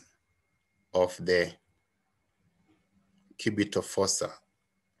contents of the cubital fossa.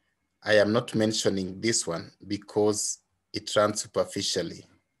 I am not mentioning this one because it runs superficially.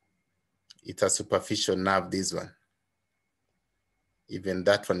 It's a superficial nerve, this one. Even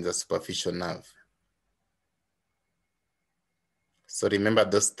that one is a superficial nerve. So remember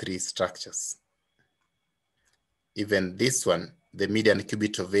those three structures. Even this one, the median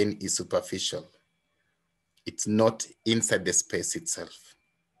cubital vein is superficial. It's not inside the space itself.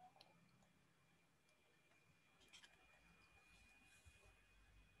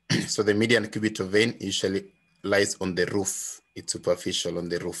 So the median cubital vein usually lies on the roof. It's superficial on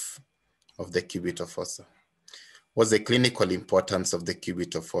the roof of the cubital fossa. What's the clinical importance of the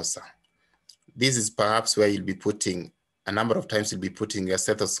cubital fossa? This is perhaps where you'll be putting, a number of times you'll be putting your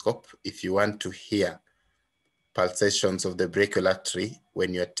stethoscope if you want to hear pulsations of the brachial artery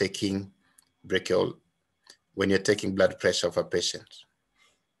when you're taking blood pressure of a patient.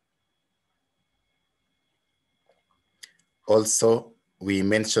 Also, we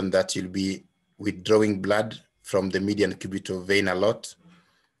mentioned that you'll be withdrawing blood from the median cubital vein a lot,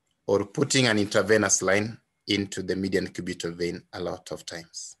 or putting an intravenous line into the median cubital vein a lot of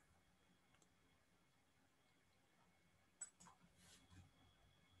times.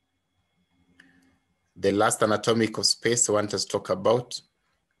 The last anatomical space I want us to talk about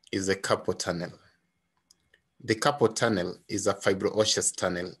is the carpal tunnel. The carpal tunnel is a fibro-osseous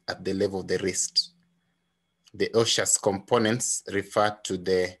tunnel at the level of the wrist. The osseous components refer to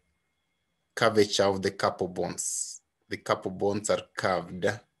the curvature of the carpal bones. The carpal bones are curved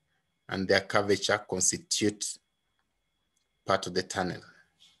and their curvature constitute part of the tunnel.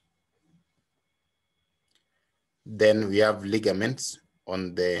 Then we have ligaments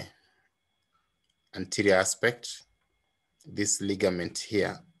on the anterior aspect. This ligament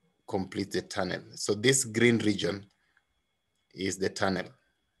here completes the tunnel. So this green region is the tunnel.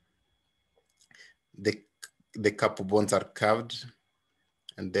 The carpal bones are curved,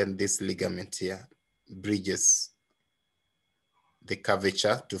 and then this ligament here bridges the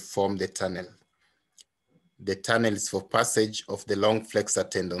curvature to form the tunnel. The tunnel is for passage of the long flexor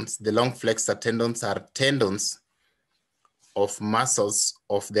tendons. The long flexor tendons are tendons of muscles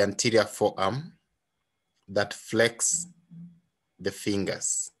of the anterior forearm that flex the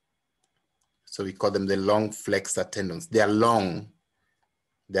fingers. So we call them the long flexor tendons. They are long,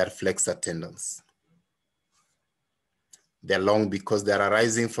 they are flexor tendons. They're long because they're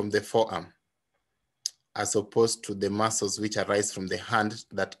arising from the forearm, as opposed to the muscles which arise from the hand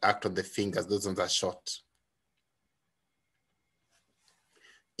that act on the fingers. Those ones are short.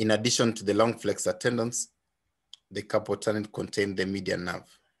 In addition to the long flexor tendons, the carpal tunnel contains the median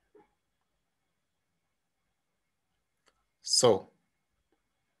nerve. So,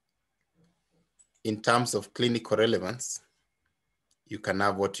 in terms of clinical relevance, you can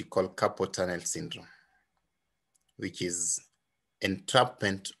have what we call carpal tunnel syndrome, which is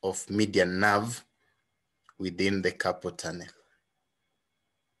entrapment of median nerve within the carpal tunnel.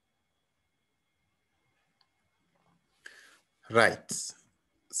 Right,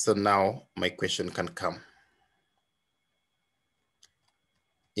 so now my question can come.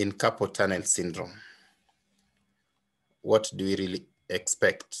 In carpal tunnel syndrome, what do we really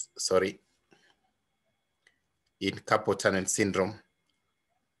expect? In carpal tunnel syndrome,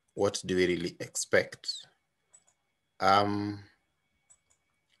 what do we really expect?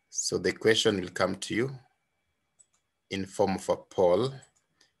 So the question will come to you in form of a poll,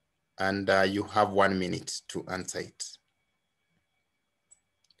 and you have 1 minute to answer it.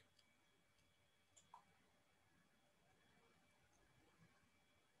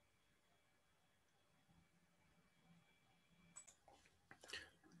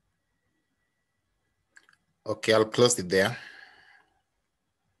 Okay, I'll close it there.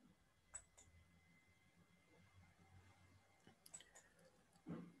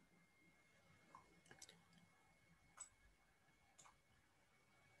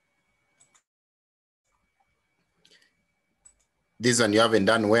 This one you haven't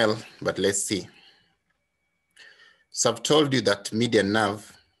done well, but let's see. So I've told you that median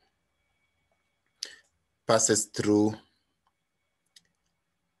nerve passes through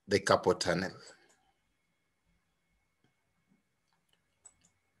the carpal tunnel.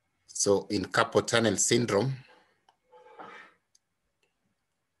 So in carpal tunnel syndrome,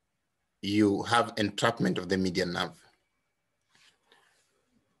 you have entrapment of the median nerve.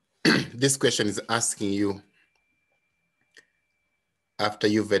 This question is asking you, after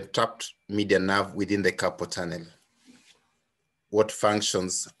you've entrapped median nerve within the carpal tunnel, what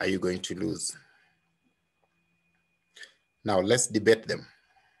functions are you going to lose? Now let's debate them.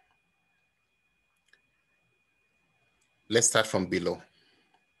 Let's start from below.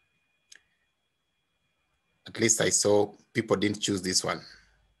 At least I saw people didn't choose this one,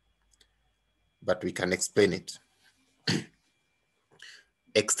 but we can explain it.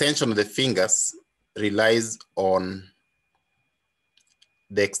 Extension of the fingers relies on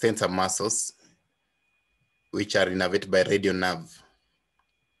the extensor muscles which are innervated by radial nerve.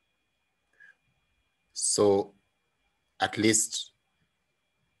 So at least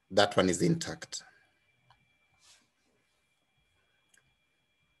that one is intact.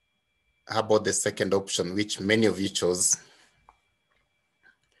 How about the second option, which many of you chose?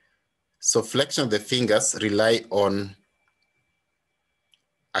 So flexion of the fingers rely on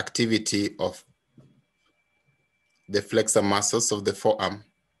activity of the flexor muscles of the forearm,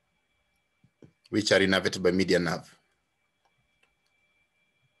 which are innervated by median nerve.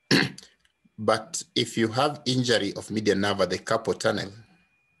 But if you have injury of median nerve at the carpal tunnel,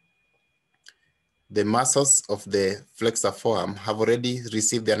 the muscles of the flexor forearm have already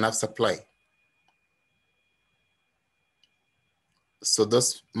received their nerve supply. So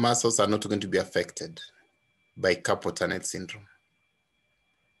those muscles are not going to be affected by carpal tunnel syndrome.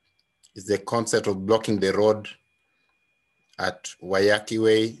 It's the concept of blocking the road at Wayaki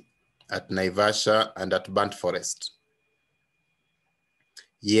Way, at Naivasha, and at Burnt Forest.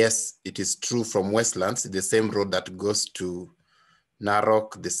 Yes, it is true from Westlands, the same road that goes to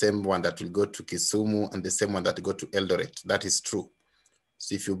Narok, the same one that will go to Kisumu, and the same one that go to Eldoret. That is true.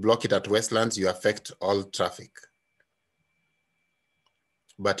 So if you block it at Westlands, you affect all traffic.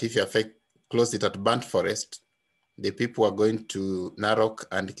 But if you close it at Burnt Forest, the people who are going to Narok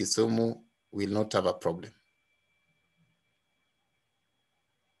and Kisumu will not have a problem.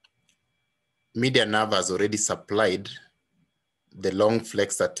 Median nerve has already supplied the long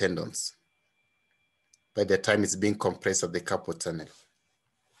flexor tendons by the time it's being compressed at the carpal tunnel.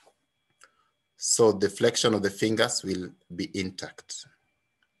 So the flexion of the fingers will be intact.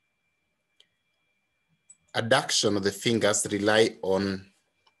 Adduction of the fingers rely on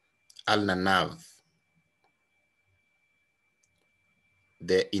ulnar nerve,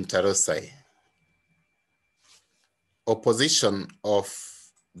 the interossei. Opposition of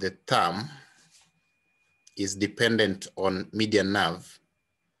the thumb is dependent on median nerve.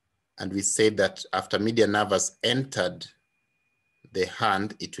 And we say that after median nerve has entered the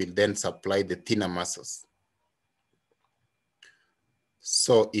hand, it will then supply the thinner muscles.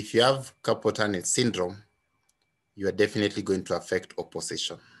 So if you have carpal tunnel syndrome, you are definitely going to affect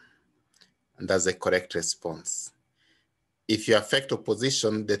opposition. And that's the correct response. If you affect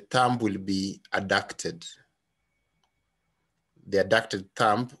opposition, the thumb will be adducted. The adducted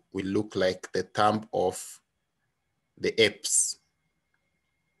thumb will look like the thumb of the apes.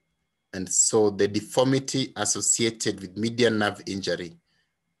 And so the deformity associated with median nerve injury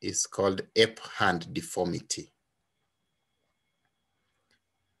is called ape hand deformity.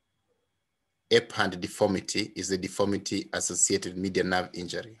 Ape hand deformity is the deformity associated with median nerve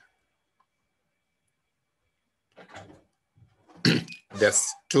injury.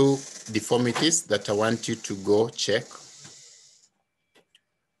 There's two deformities that I want you to go check.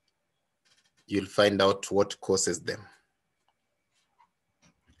 You'll find out what causes them.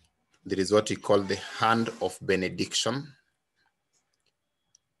 There is what we call the hand of benediction.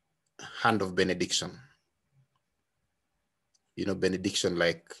 Hand of benediction. You know, benediction,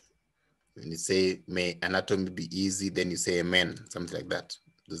 like when you say, may anatomy be easy, then you say amen, something like that.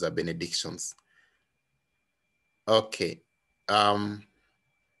 Those are benedictions. Okay.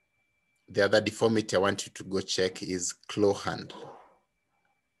 The other deformity I want you to go check is claw hand.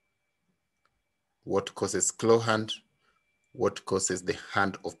 What causes claw hand? What causes the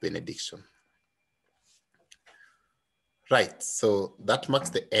hand of benediction? Right, so that marks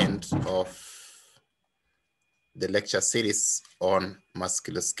the end of the lecture series on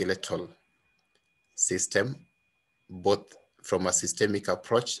musculoskeletal system, both from a systemic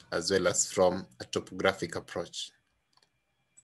approach as well as from a topographic approach.